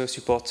also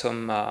supports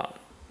some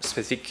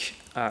specific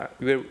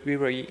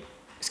library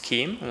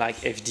scheme like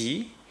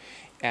FD,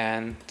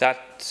 and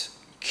that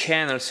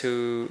can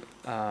also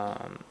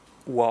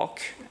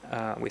work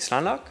with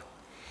Landlock.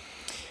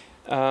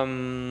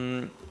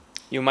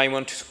 You might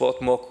want to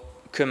support more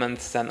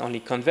commands than only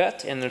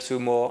convert, and also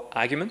more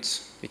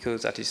arguments,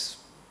 because that is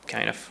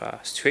kind of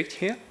strict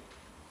here.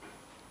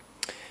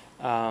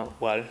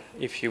 Well,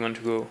 if you want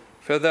to go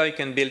further, you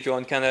can build your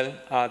own kernel,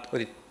 add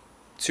audit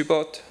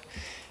support,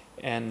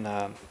 and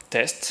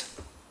test.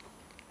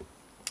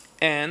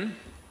 And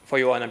for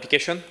your own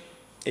application,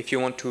 if you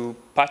want to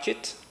patch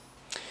it,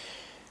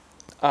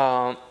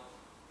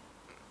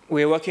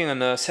 we're working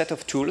on a set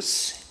of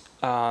tools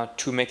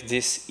to make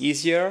this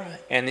easier,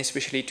 and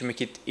especially to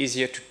make it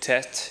easier to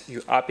test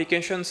your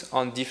applications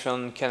on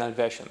different kernel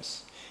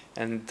versions.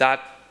 And that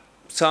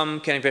some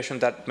kernel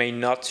versions that may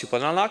not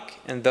support Landlock,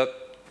 and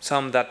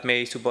some that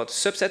may support a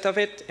subset of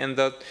it, and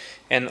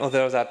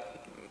others that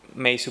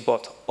may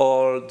support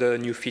all the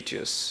new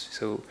features.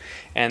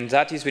 And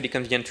that is really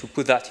convenient to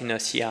put that in a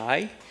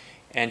CI,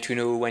 and to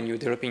know when you're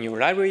developing your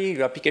library,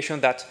 your application,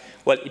 that,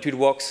 well, it will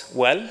work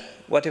well,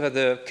 whatever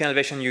the kernel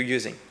version you're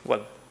using,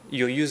 well,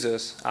 your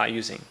users are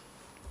using.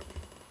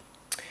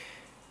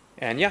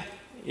 And yeah,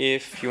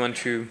 if you want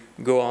to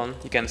go on,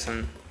 you can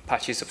send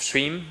patches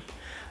upstream.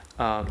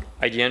 I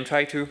didn't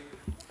try to.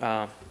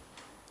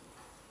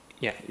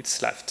 Yeah,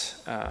 it's left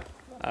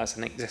as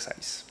an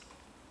exercise.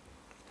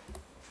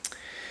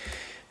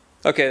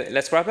 Okay,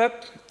 let's wrap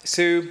up.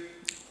 So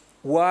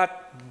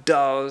what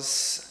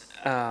does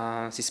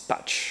this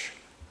patch?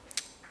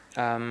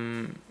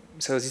 So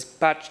this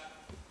patch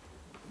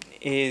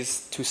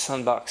is to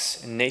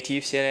sandbox a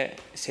native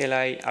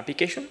CLI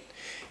application,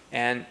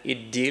 and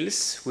it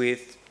deals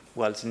with,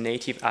 well, the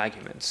native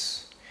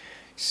arguments.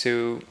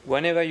 So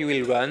whenever you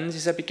will run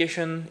this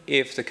application,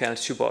 if the kernel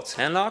supports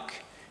Landlock,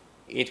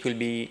 it will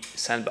be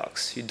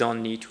sandbox. You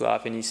don't need to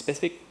have any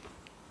specific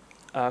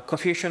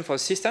configuration for the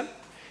system,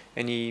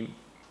 any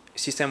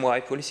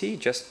system-wide policy. You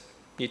just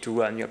need to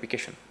run your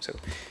application. So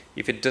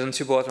if it doesn't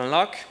support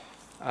Landlock,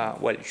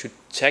 well, you should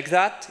check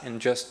that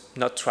and just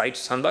not try to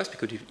sandbox,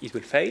 because it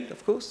will fail,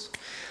 of course.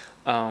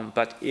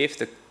 But if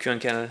the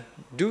current kernel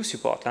do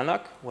support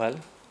Landlock, well,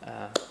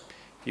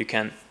 you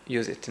can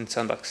use it in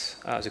sandbox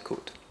the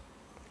code.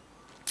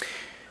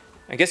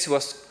 I guess it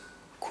was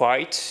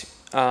quite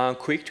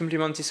quick to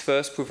implement this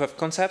first proof of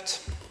concept,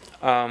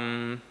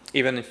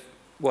 even if,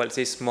 well,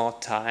 there's more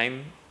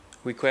time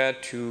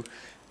required to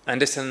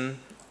understand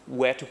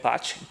where to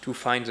patch to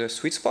find the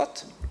sweet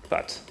spot,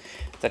 but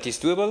that is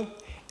doable.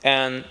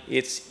 And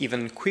it's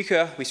even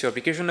quicker with your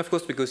application, of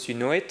course, because you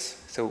know it,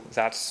 so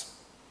that's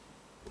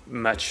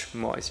much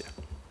more easier.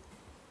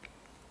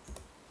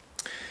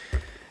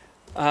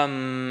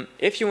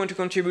 If you want to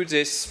contribute,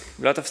 there's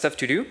a lot of stuff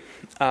to do,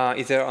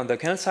 either on the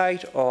kernel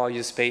side or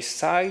user space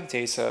side.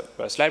 There's a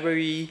Rust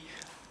library,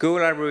 Go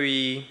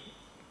library,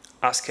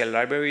 Haskell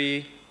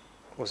library,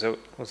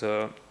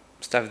 other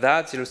stuff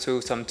that. There's also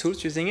some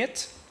tools using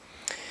it.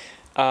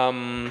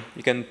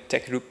 You can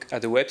take a look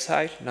at the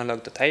website,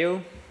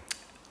 landlock.io,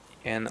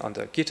 and on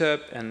the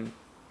GitHub, and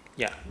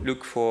yeah,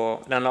 look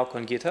for Landlock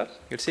on GitHub,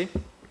 you'll see.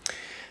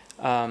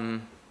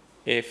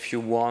 If you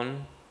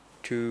want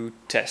to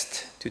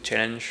test, to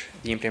challenge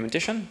the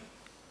implementation,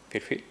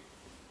 feel free.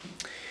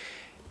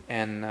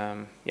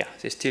 And yeah,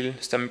 there's still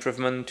some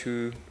improvement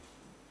to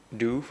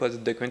do for the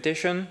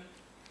documentation.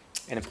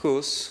 And of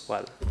course,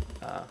 well,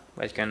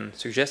 what I can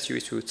suggest you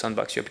is to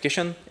sandbox your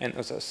application and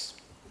others.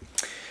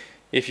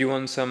 If you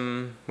want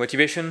some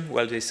motivation,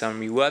 well, there's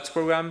some rewards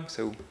program,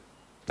 so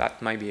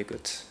that might be a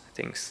good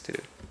thing to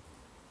do.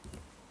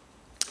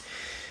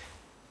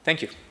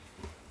 Thank you.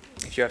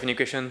 If you have any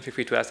questions, feel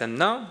free to ask them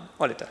now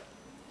or later.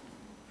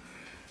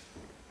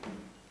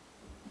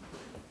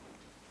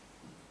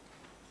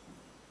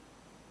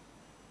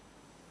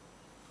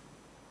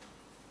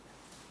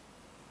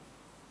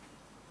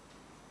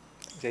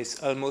 There's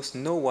almost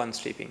no one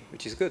sleeping,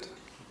 which is good.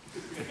 I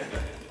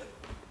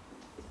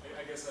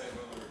guess I have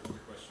another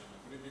quick question.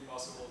 Would it be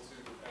possible to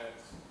add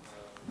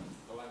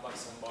the Landlock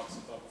sandbox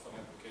on top of an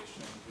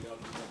application without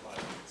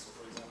recompiling it? So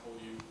for example,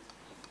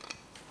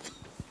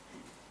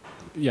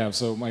 Yeah,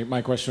 so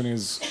my question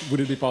is, would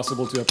it be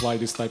possible to apply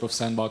this type of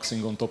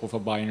sandboxing on top of a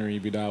binary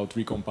without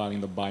recompiling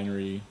the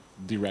binary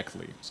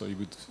directly? So you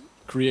would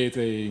create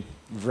a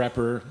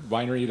wrapper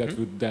binary that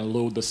would then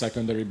load the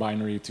secondary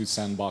binary to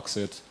sandbox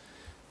it,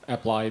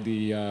 apply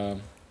the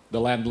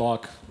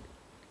Landlock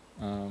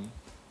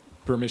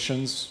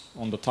permissions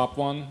on the top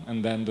one,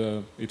 and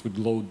then it would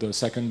load the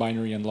second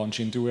binary and launch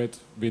into it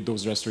with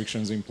those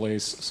restrictions in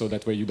place, so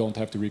that way you don't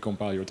have to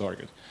recompile your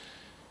target.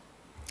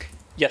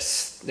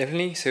 Yes,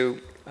 definitely. So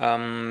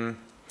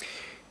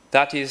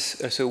that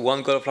is also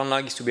one goal of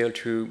Landlock, is to be able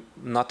to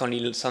not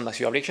only sandbox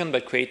your application,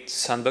 but create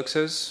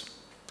sandboxes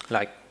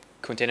like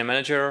Container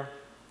Manager,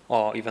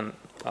 or even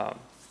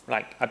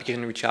like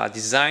applications which are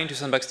designed to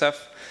sandbox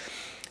stuff,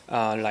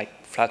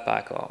 like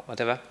Flatpak or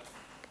whatever,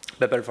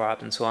 Bubble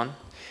Wrap and so on.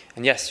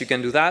 And yes, you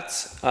can do that.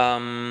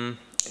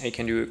 I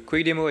can do a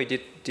quick demo. I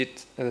did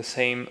the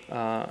same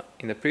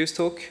in the previous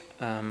talk,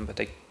 but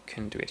I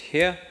can do it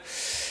here.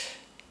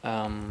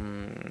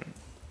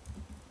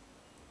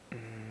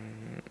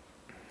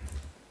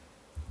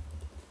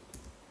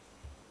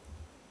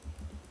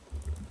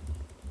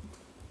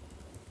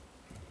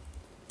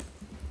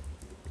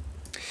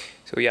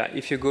 So yeah,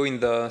 if you go in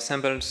the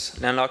samples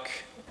Landlock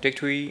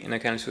directory in a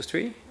kernel source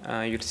tree,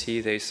 you'll see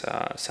there's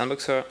a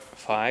sandboxer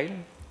file.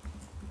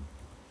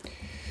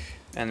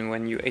 And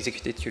when you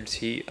execute it, you'll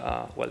see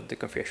well, the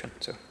configuration.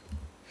 So,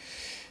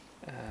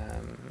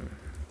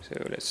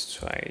 so let's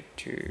try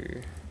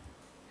to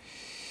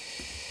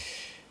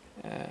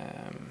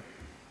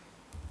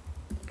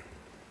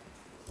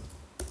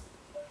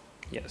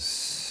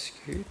yes,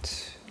 good,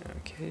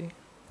 okay.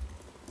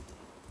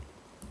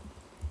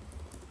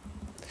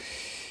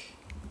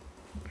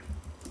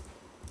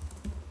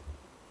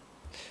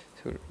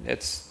 So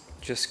let's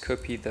just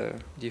copy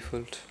the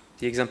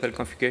example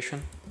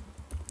configuration.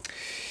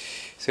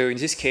 So in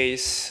this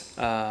case,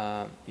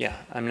 yeah,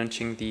 I'm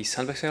launching the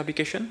sandboxing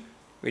application,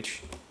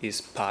 which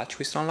is patched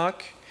with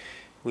Landlock.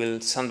 Will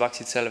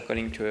sandbox itself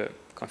according to a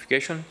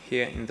configuration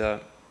here in the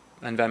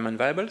environment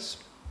variables.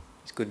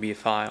 It could be a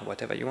file,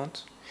 whatever you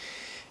want.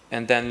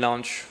 And then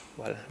launch,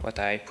 well, what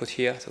I put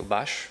here, so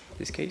bash in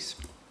this case.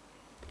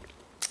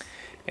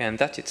 And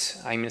that's it.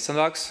 I'm in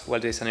sandbox. Well,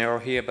 there's an error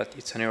here, but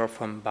it's an error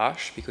from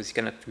bash because you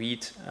cannot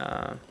read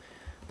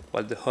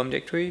well, the home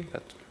directory,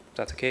 but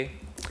that's okay.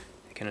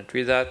 I cannot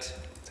read that,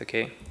 it's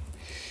okay.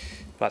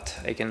 But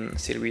I can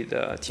still read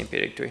the TMP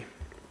directory,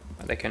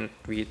 but I cannot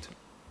read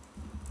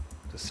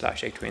the /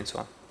 directory and so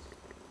on.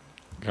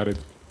 Got it.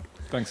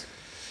 Thanks.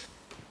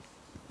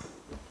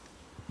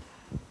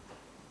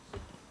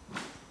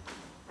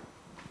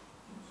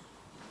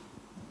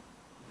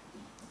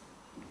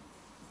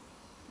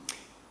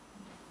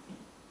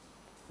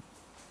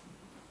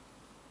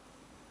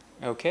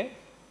 Okay,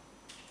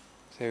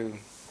 so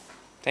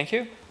thank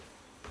you.